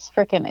still, it's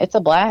a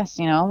blast.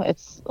 You know,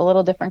 it's a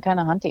little different kind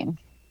of hunting.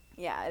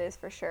 Yeah, it is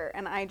for sure.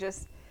 And I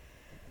just,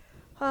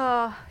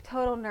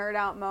 total nerd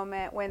out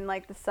moment when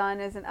like the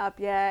sun isn't up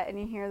yet and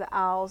you hear the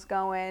owls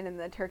going and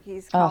the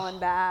turkeys calling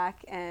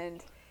back,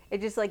 and it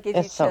just like gives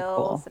you It's so chills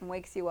cool. and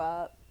wakes you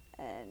up.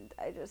 And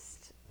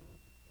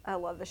I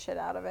love the shit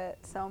out of it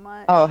so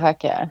much. Oh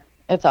heck yeah,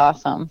 it's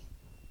awesome.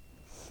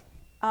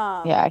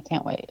 Yeah. Yeah, I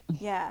can't wait.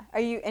 Yeah. Are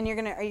you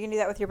gonna do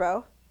that with your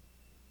bow?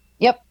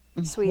 Yep.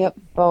 Sweet. Yep.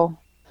 Bow.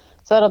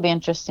 So that'll be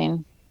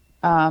interesting.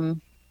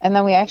 And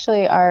then we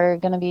actually are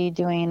going to be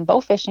doing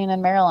bow fishing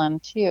in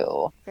Maryland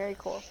too. Very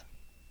cool.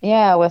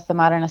 Yeah, with the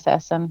Modern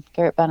Assassin,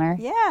 Garrett Benner.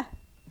 Yeah.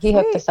 He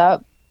hooked sweet. us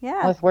up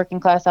Yeah. with Working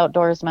Class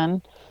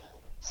Outdoorsmen.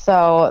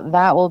 So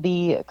that will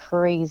be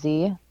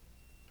crazy.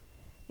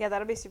 Yeah,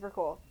 that'll be super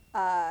cool.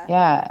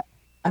 Yeah.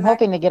 I'm And that-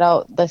 hoping to get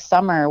out this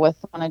summer with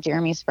one of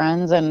Jeremy's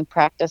friends and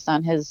practice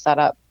on his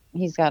setup.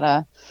 He's got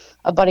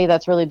a buddy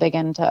that's really big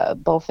into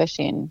bow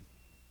fishing.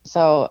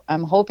 So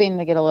I'm hoping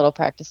to get a little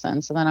practice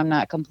in, so then I'm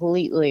not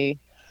completely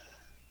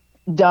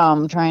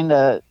dumb trying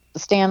to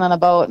stand on a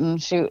boat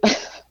and shoot.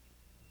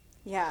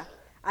 Yeah.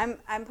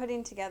 I'm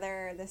putting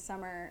together this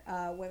summer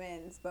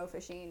women's bow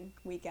fishing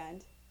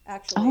weekend.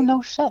 Actually. Oh,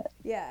 no shit.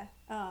 Yeah.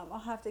 I'll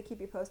have to keep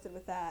you posted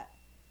with that.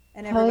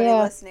 And Hell everybody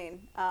yeah.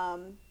 listening.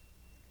 I'm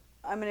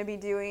going to be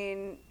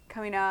doing,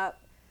 coming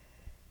up,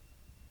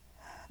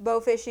 bow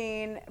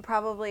fishing,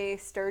 probably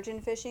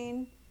sturgeon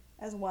fishing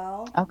as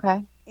well.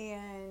 Okay.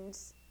 And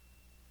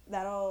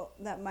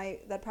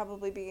that'd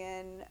probably be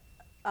in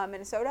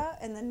Minnesota,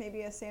 and then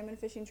maybe a salmon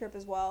fishing trip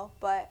as well.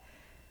 But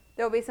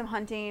there'll be some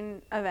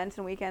hunting events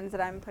and weekends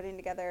that I'm putting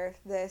together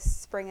this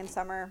spring and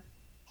summer.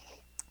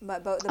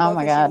 But the bow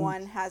my fishing God.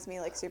 one has me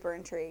like super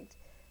intrigued.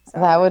 So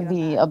That I'm would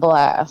working on be that. a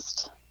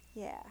blast.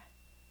 Yeah.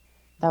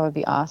 That would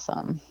be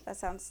awesome. That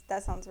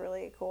sounds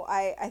really cool.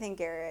 I think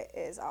Garrett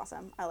is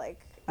awesome. I like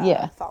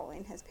Yeah.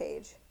 following his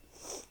page.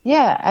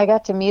 Yeah, I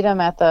got to meet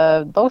him at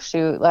the bow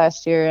shoot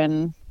last year,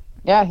 and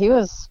yeah, he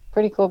was a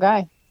pretty cool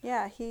guy.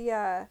 Yeah,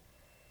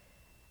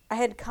 I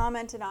had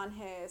commented on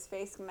his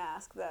face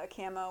mask, the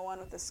camo one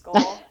with the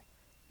skull.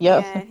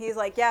 Yep. And he's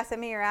like, yeah,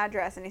 send me your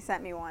address. And he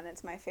sent me one.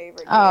 It's my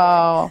favorite.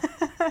 Oh,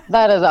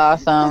 that is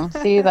awesome.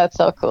 See, that's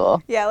so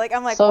cool. Yeah, like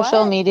I'm like, Social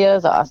what? media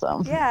is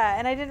awesome. Yeah,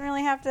 and I didn't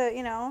really have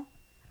to,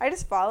 I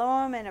just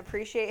follow him and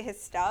appreciate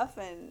his stuff.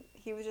 And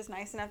he was just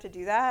nice enough to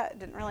do that.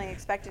 Didn't really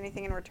expect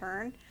anything in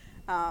return.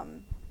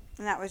 And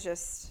that was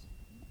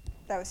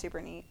super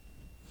neat.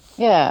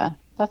 Yeah,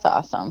 that's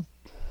awesome.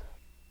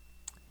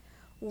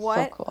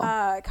 What, cool.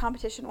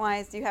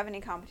 competition-wise, do you have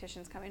any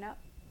competitions coming up?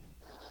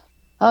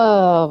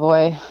 Oh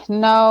boy,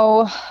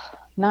 no,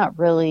 not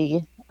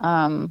really.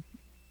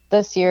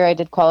 This year I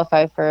did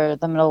qualify for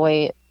the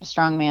middleweight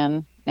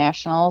strongman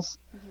nationals,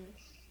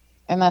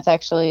 and that's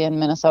actually in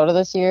Minnesota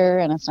this year,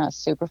 and it's not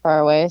super far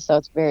away, so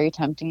it's very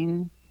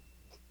tempting.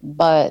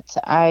 But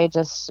I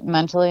just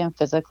mentally and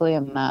physically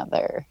am not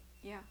there.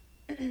 Yeah.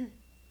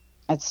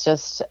 It's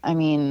just, I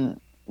mean,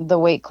 the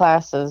weight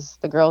classes,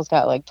 the girls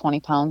got like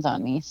 20 pounds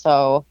on me,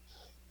 so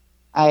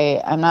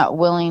I'm not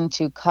willing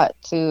to cut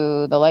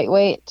to the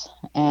lightweight,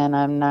 and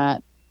I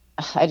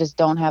just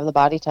don't have the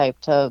body type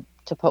to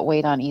put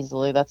weight on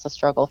easily. That's a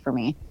struggle for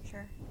me.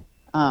 Sure.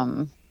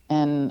 And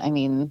And I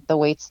mean, the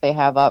weights they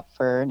have up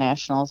for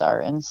nationals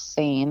are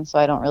insane. So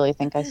I don't really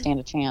think I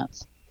stand a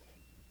chance.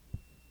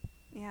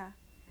 Yeah.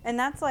 And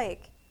that's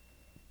like,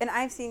 and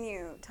I've seen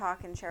you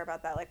talk and share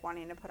about that, like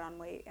wanting to put on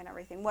weight and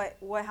everything.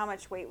 How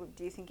much weight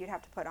do you think you'd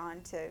have to put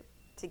on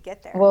to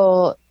get there?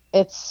 Well,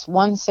 it's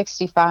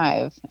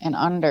 165 and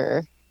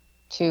under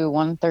to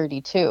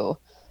 132.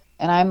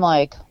 And I'm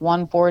like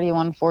 140,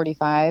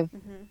 145,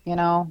 you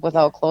know,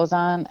 without clothes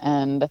on.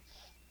 And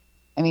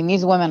I mean,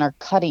 these women are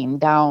cutting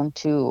down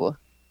to,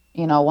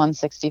 you know,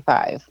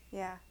 165.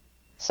 Yeah.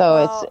 So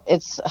well,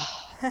 it's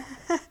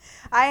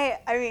I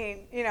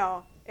mean, you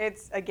know,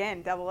 it's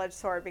again double-edged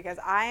sword because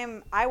I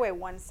weigh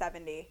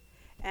 170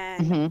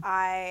 and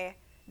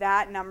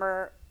that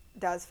number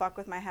does fuck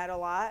with my head a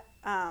lot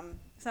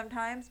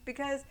sometimes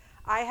because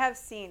I have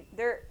seen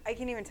I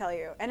can't even tell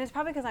you, and it's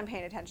probably because I'm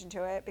paying attention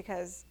to it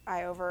because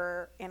I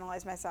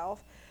overanalyze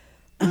myself.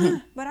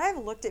 But I've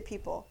looked at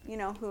people, you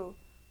know, who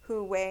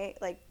weigh,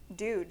 like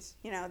dudes,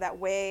 you know, that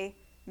weigh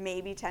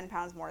maybe 10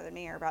 pounds more than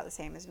me or about the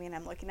same as me, and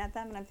I'm looking at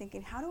them and I'm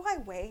thinking, how do I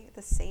weigh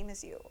the same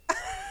as you?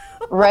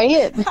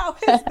 Right? How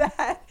is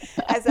that?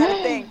 Is that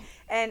a thing?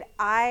 And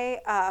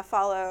I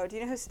follow, do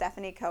you know who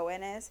Stephanie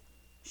Cohen is?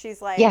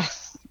 She's like,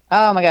 yes.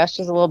 Oh my gosh,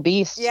 she's a little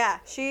beast. Yeah,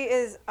 she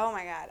is. Oh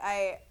my God.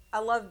 I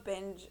love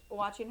binge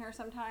watching her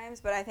sometimes,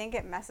 but I think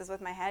it messes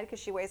with my head because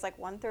she weighs like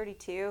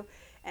 132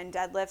 and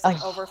deadlifts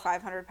like over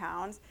 500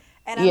 pounds.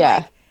 And I'm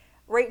like,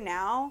 right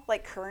now,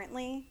 like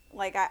currently,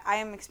 like I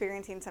am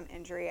experiencing some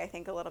injury, I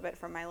think a little bit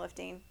from my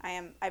lifting.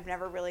 I've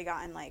never really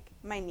gotten, like,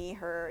 my knee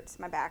hurts,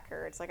 my back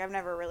hurts. Like I've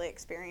never really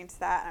experienced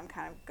that. I'm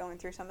kind of going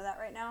through some of that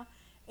right now.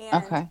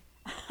 And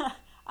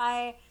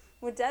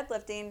with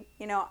deadlifting,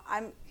 you know,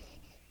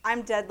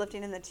 I'm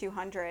deadlifting in the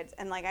 200s,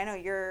 and like I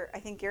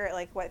think you're at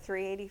like what,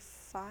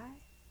 385?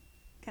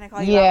 Can I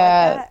call you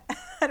out like that?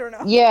 I don't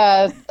know.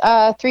 Yeah,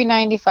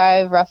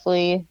 395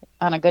 roughly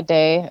on a good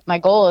day. My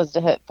goal is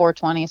to hit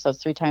 420, so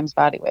it's 3 times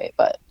body weight,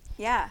 but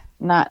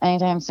not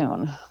anytime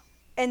soon.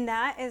 And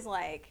that is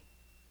like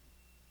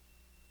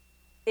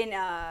in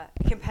a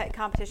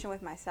competition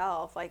with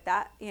myself, like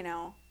that, you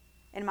know.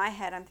 In my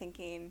head, I'm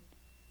thinking,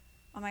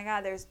 oh my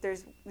God,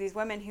 there's these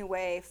women who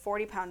weigh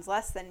 40 pounds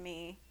less than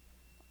me,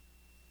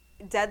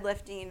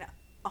 deadlifting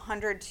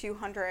 100,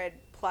 200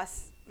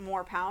 plus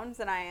more pounds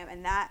than I am,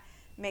 and that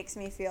makes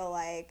me feel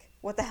like,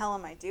 what the hell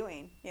am I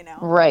doing, you know?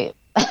 Right.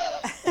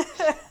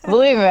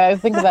 Believe me, I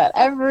think of that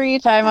every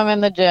time I'm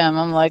in the gym.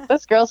 I'm like,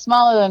 this girl's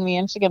smaller than me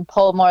and she can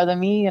pull more than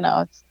me, you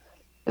know.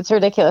 It's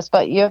ridiculous.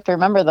 But you have to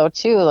remember though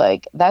too,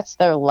 like that's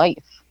their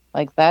life.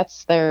 Like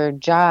that's their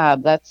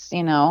job. That's,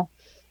 you know,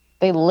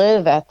 they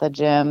live at the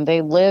gym.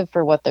 They live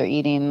for what they're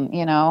eating,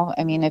 you know.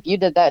 I mean, if you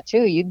did that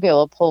too, you'd be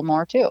able to pull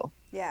more too.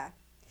 Yeah.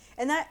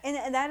 And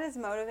that is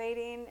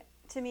motivating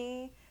to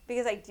me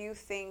because I do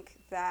think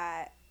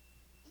that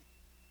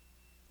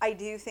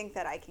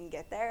I can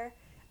get there.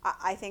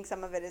 I think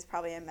some of it is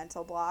probably a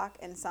mental block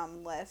and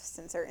some lifts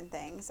and certain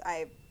things.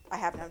 I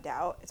have no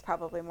doubt it's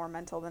probably more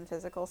mental than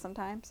physical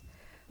sometimes.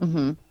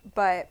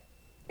 But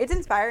it's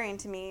inspiring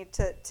to me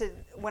to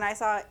when I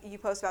saw you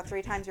post about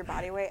 3 times your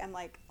body weight, I'm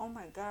like, oh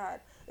my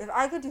God, if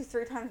I could do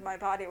 3 times my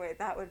body weight,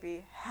 that would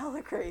be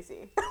hella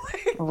crazy.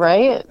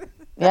 Right?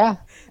 Yeah.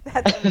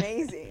 That's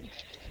amazing.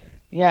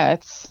 Yeah,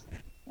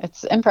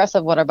 it's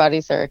impressive what our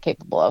bodies are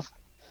capable of.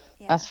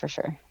 Yeah. That's for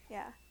sure.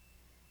 Yeah.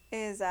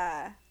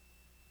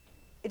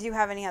 Do you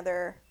have any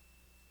other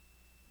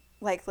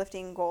like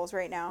lifting goals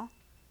right now?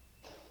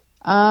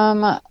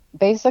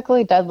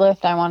 Basically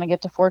deadlift, I want to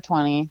get to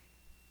 420.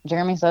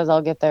 Jeremy says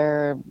I'll get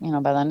there, you know,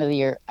 by the end of the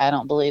year. I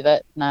don't believe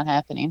it. Not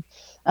happening.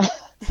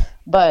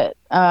 But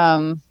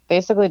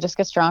basically just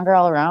get stronger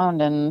all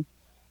around, and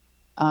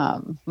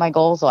my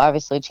goals will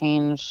obviously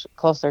change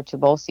closer to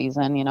bow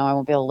season. You know, I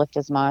won't be able to lift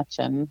as much,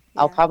 and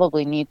I'll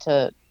probably need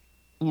to,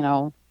 you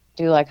know,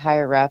 do like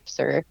higher reps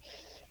or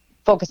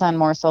focus on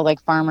more so like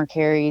farmer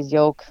carries,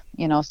 yoke,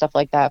 you know, stuff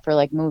like that for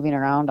like moving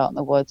around out in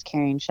the woods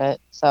carrying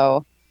shit.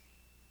 So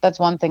that's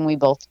one thing we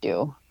both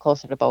do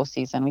closer to bow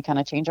season. We kind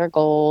of change our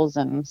goals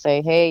and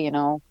say, hey, you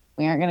know,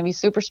 we aren't going to be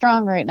super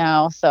strong right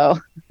now. So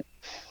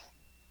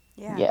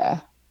yeah.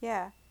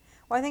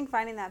 Well, I think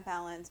finding that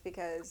balance,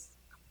 because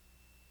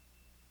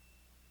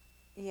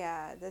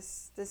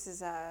this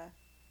is a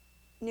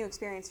new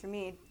experience for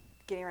me,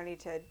 getting ready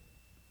to,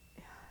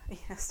 you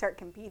know, start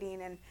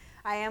competing. And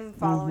I am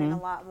following a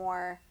lot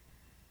more.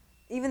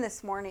 Even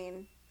this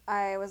morning,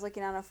 I was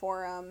looking on a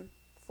forum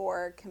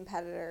for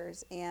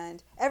competitors,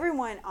 and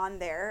everyone on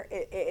there,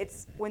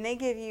 it's when they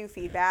give you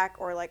feedback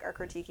or like are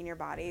critiquing your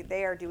body,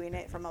 they are doing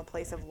it from a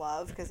place of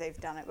love because they've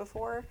done it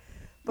before.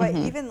 But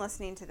even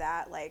listening to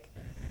that, like,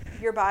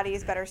 your body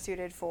is better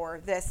suited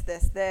for this,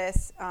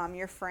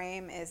 your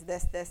frame is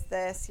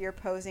this, you're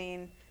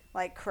posing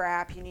like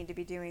crap, you need to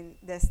be doing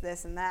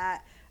this, and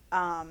that.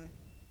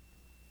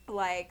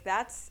 Like,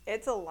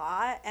 it's a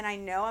lot, and I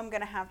know I'm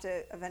going to have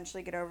to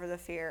eventually get over the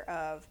fear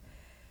of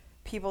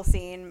people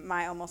seeing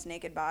my almost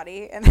naked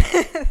body. And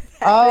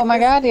oh my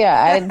God,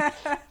 yeah.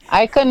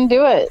 I couldn't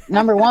do it.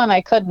 Number one,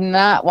 I could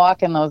not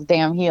walk in those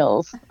damn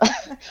heels.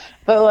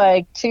 But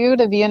like, two,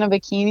 to be in a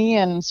bikini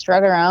and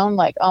strut around,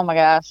 like, oh my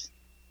gosh,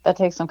 that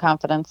takes some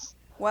confidence.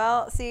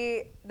 Well,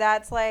 see,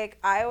 that's like,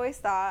 I always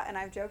thought, and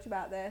I've joked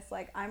about this,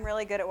 like, I'm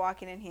really good at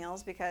walking in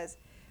heels because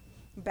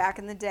back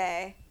in the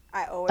day,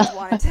 I always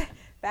wanted to,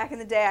 back in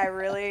the day, I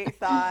really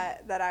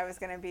thought that I was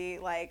going to be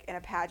like in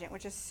a pageant,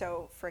 which is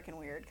so freaking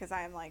weird because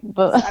I am like,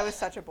 I was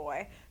such a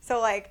boy. So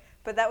like,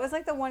 but that was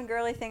like the one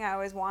girly thing I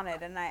always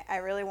wanted. And I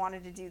really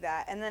wanted to do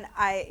that. And then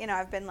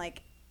I've been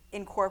like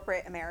in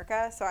corporate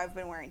America, so I've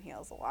been wearing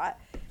heels a lot.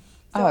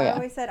 So I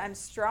always said I'm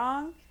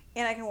strong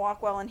and I can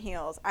walk well in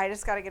heels. I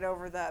just got to get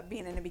over the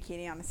being in a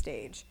bikini on the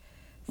stage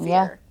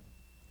fear.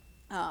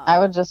 Yeah. I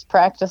would just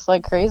practice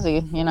like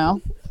crazy, you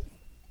know?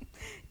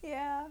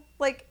 Yeah.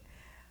 Like,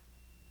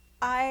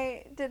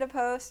 I did a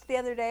post the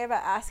other day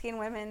about asking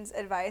women's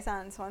advice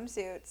on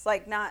swimsuits,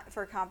 like not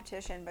for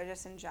competition, but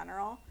just in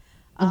general.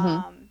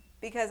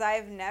 Because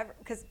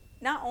because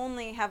not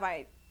only have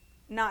I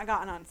not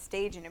gotten on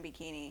stage in a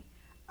bikini,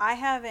 I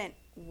haven't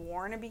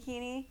worn a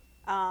bikini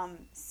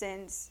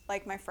since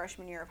like my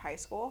freshman year of high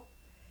school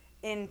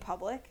in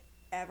public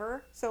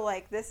ever. So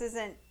like this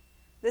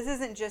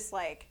isn't just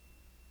like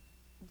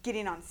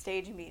getting on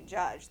stage and being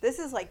judged. This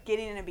is like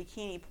getting in a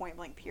bikini point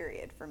blank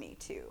period for me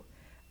too.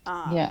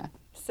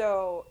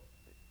 So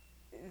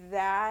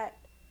that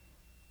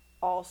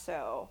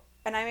also,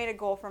 and I made a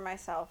goal for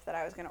myself that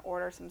I was going to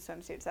order some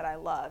swimsuits that I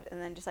loved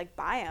and then just like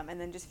buy them and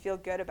then just feel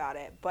good about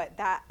it. But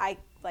that I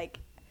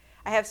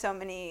have so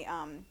many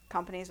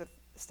companies with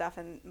stuff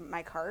in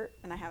my cart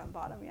and I haven't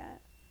bought them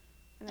yet.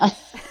 And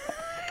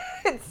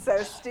it's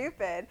so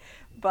stupid,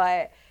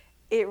 but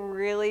it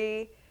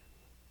really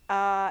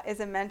is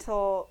a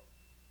mental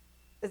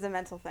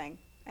thing,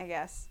 I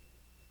guess.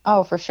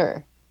 Oh, for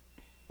sure.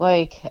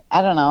 Like,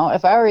 I don't know.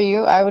 If I were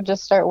you, I would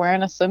just start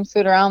wearing a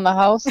swimsuit around the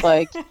house,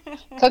 like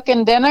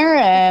cooking dinner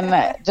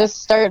and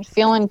just start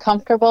feeling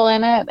comfortable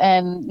in it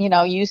and, you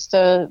know, used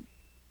to,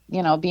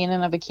 you know, being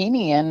in a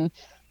bikini. And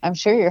I'm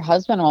sure your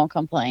husband won't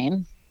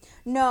complain.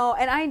 No,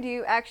 and I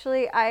do.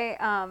 Actually,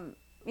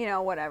 you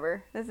know,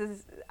 whatever.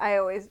 I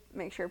always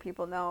make sure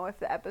people know if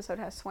the episode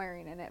has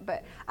swearing in it.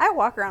 But I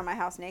walk around my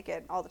house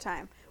naked all the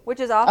time,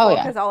 which is awful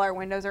because all our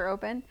windows are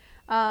open.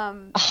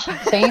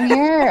 Same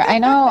here. I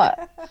know.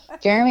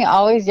 Jeremy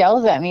always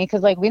yells at me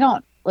because like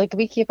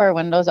we keep our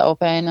windows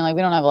open and like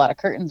we don't have a lot of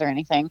curtains or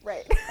anything.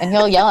 Right. And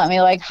he'll yell at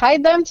me like,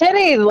 hide them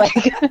titties. Like,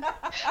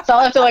 so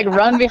I'll have to like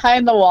run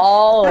behind the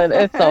wall, and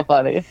it's so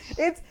funny.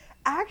 It's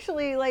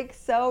actually like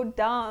so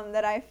dumb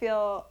that I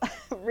feel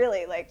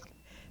really like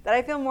that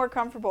I feel more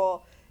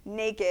comfortable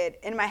naked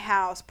in my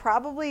house,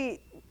 probably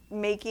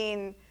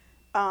making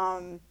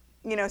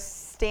you know,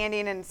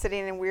 standing and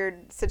sitting in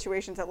weird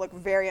situations that look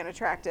very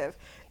unattractive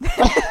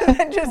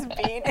than just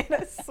being in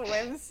a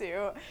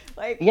swimsuit.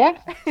 Like,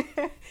 yeah,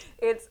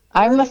 it's.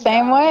 I'm the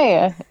same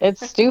way.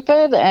 It's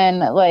stupid, and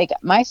like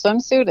my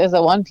swimsuit is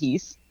a one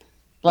piece.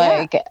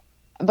 Like,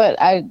 but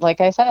like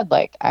I said,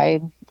 like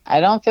I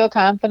don't feel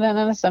confident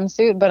in a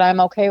swimsuit, but I'm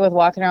okay with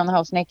walking around the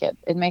house naked.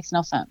 It makes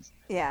no sense.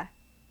 Yeah,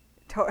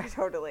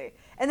 totally.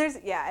 And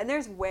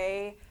there's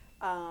way.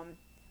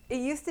 It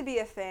used to be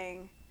a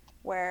thing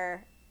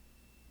where.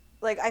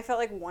 Like, I felt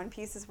like one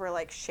pieces were,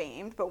 like,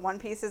 shamed, but one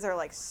pieces are,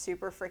 like,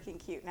 super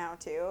freaking cute now,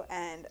 too.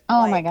 And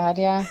oh, my God,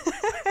 yeah.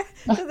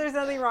 So there's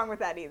nothing wrong with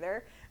that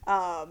either.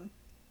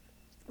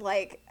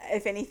 Like,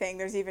 if anything,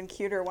 there's even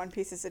cuter one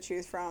pieces to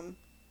choose from,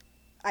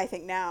 I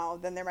think, now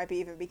than there might be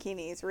even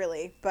bikinis,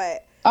 really.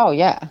 But oh,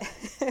 yeah.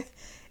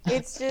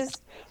 It's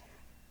just,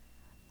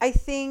 I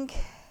think,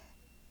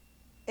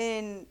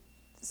 in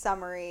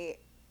summary,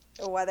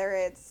 whether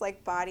it's,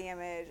 like, body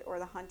image or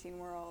the hunting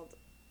world,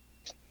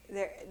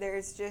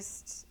 there's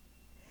just,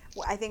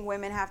 I think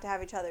women have to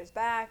have each other's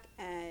back,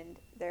 and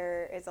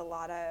there is a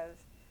lot of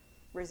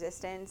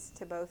resistance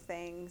to both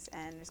things,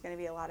 and there's going to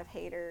be a lot of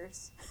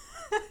haters.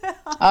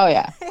 Oh,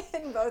 yeah.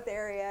 In both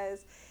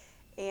areas.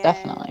 And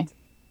definitely.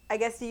 I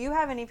guess, do you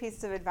have any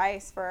pieces of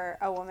advice for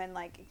a woman,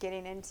 like,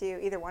 getting into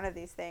either one of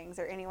these things,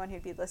 or anyone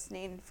who'd be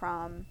listening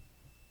from,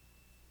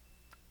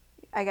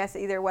 I guess,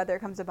 either whether it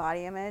comes to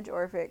body image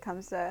or if it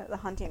comes to the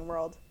hunting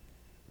world?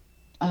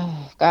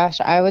 Oh,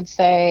 gosh, I would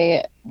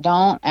say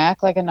don't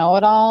act like a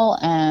know-it-all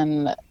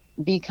and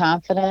be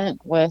confident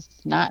with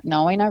not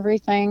knowing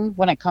everything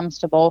when it comes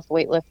to both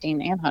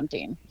weightlifting and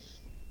hunting.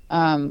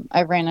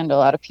 I've ran into a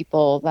lot of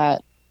people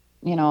that,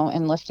 you know,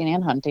 in lifting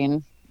and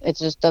hunting, it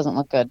just doesn't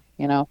look good.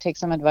 You know, take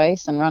some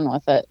advice and run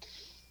with it.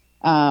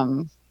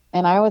 And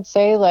I would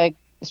say, like,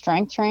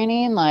 strength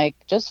training, like,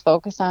 just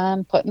focus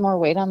on putting more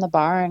weight on the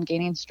bar and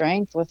gaining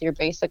strength with your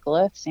basic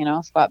lifts, you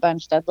know, squat,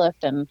 bench,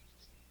 deadlift, and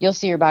you'll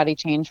see your body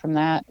change from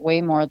that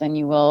way more than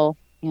you will,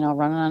 you know,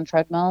 running on a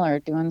treadmill or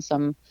doing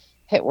some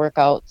HIIT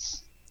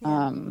workouts.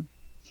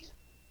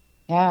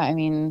 Yeah, I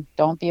mean,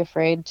 don't be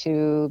afraid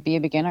to be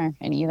a beginner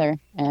in either.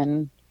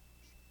 And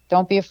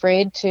don't be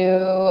afraid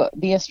to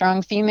be a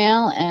strong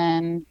female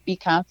and be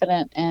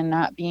confident in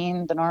not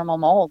being the normal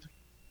mold.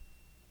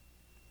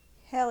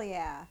 Hell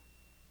yeah.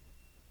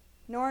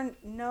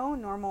 no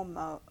normal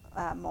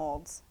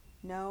molds.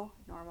 No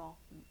normal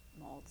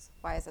molds.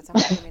 Why is that so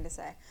hard for me to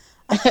say?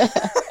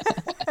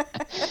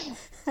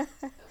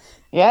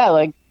 Yeah,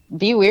 like,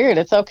 be weird.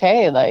 It's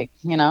okay. Like,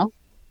 you know?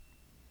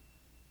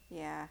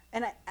 Yeah.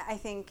 And I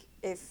think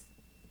if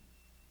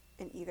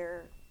in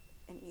either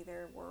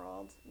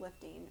world,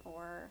 lifting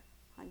or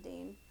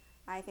hunting,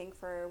 I think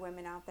for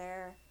women out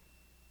there,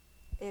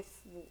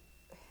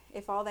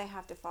 if all they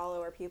have to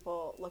follow are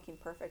people looking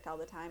perfect all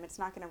the time, it's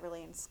not going to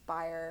really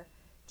inspire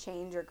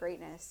change or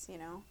greatness, you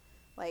know?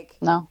 Like,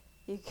 No.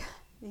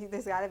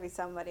 There's got to be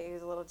somebody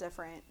who's a little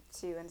different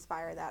to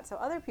inspire that. So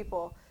other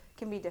people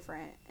can be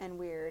different and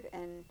weird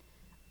and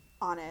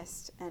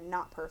honest and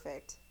not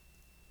perfect.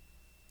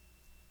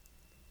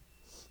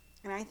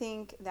 And I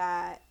think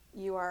that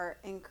you are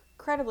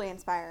incredibly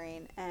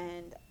inspiring,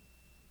 and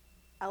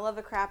I love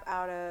the crap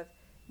out of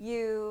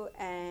you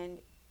and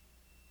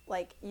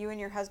like you and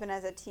your husband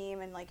as a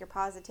team and like your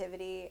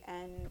positivity,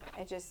 and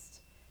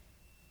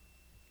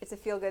it's a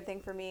feel-good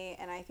thing for me,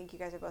 and I think you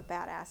guys are both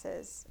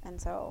badasses, and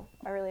so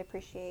I really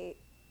appreciate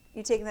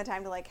you taking the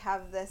time to like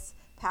have this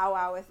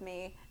powwow with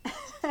me.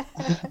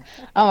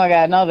 Oh my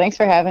God, no, thanks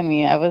for having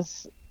me. I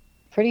was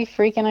pretty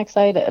freaking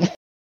excited.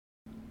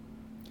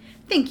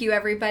 Thank you,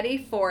 everybody,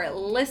 for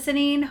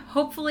listening.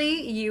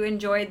 Hopefully you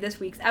enjoyed this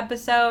week's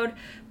episode.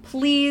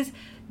 Please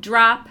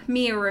drop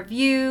me a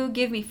review,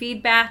 give me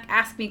feedback,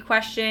 ask me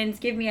questions,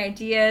 give me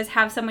ideas,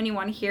 have someone you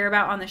want to hear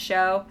about on the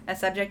show, a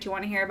subject you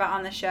want to hear about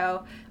on the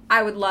show.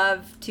 I would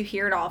love to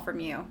hear it all from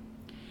you.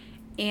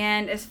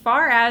 And as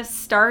far as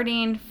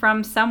starting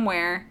from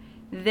somewhere,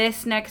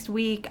 this next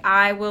week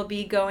I will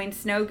be going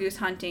snow goose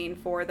hunting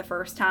for the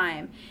first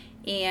time.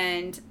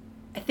 And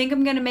I think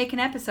I'm going to make an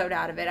episode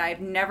out of it.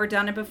 I've never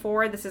done it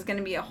before. This is going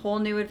to be a whole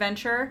new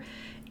adventure.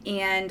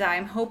 And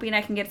I'm hoping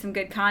I can get some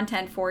good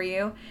content for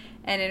you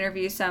and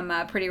interview some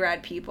pretty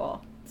rad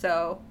people.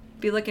 So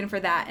be looking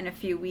for that in a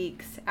few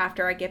weeks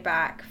after I get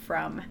back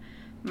from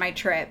my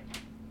trip.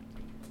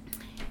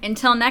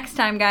 Until next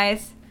time,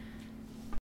 guys.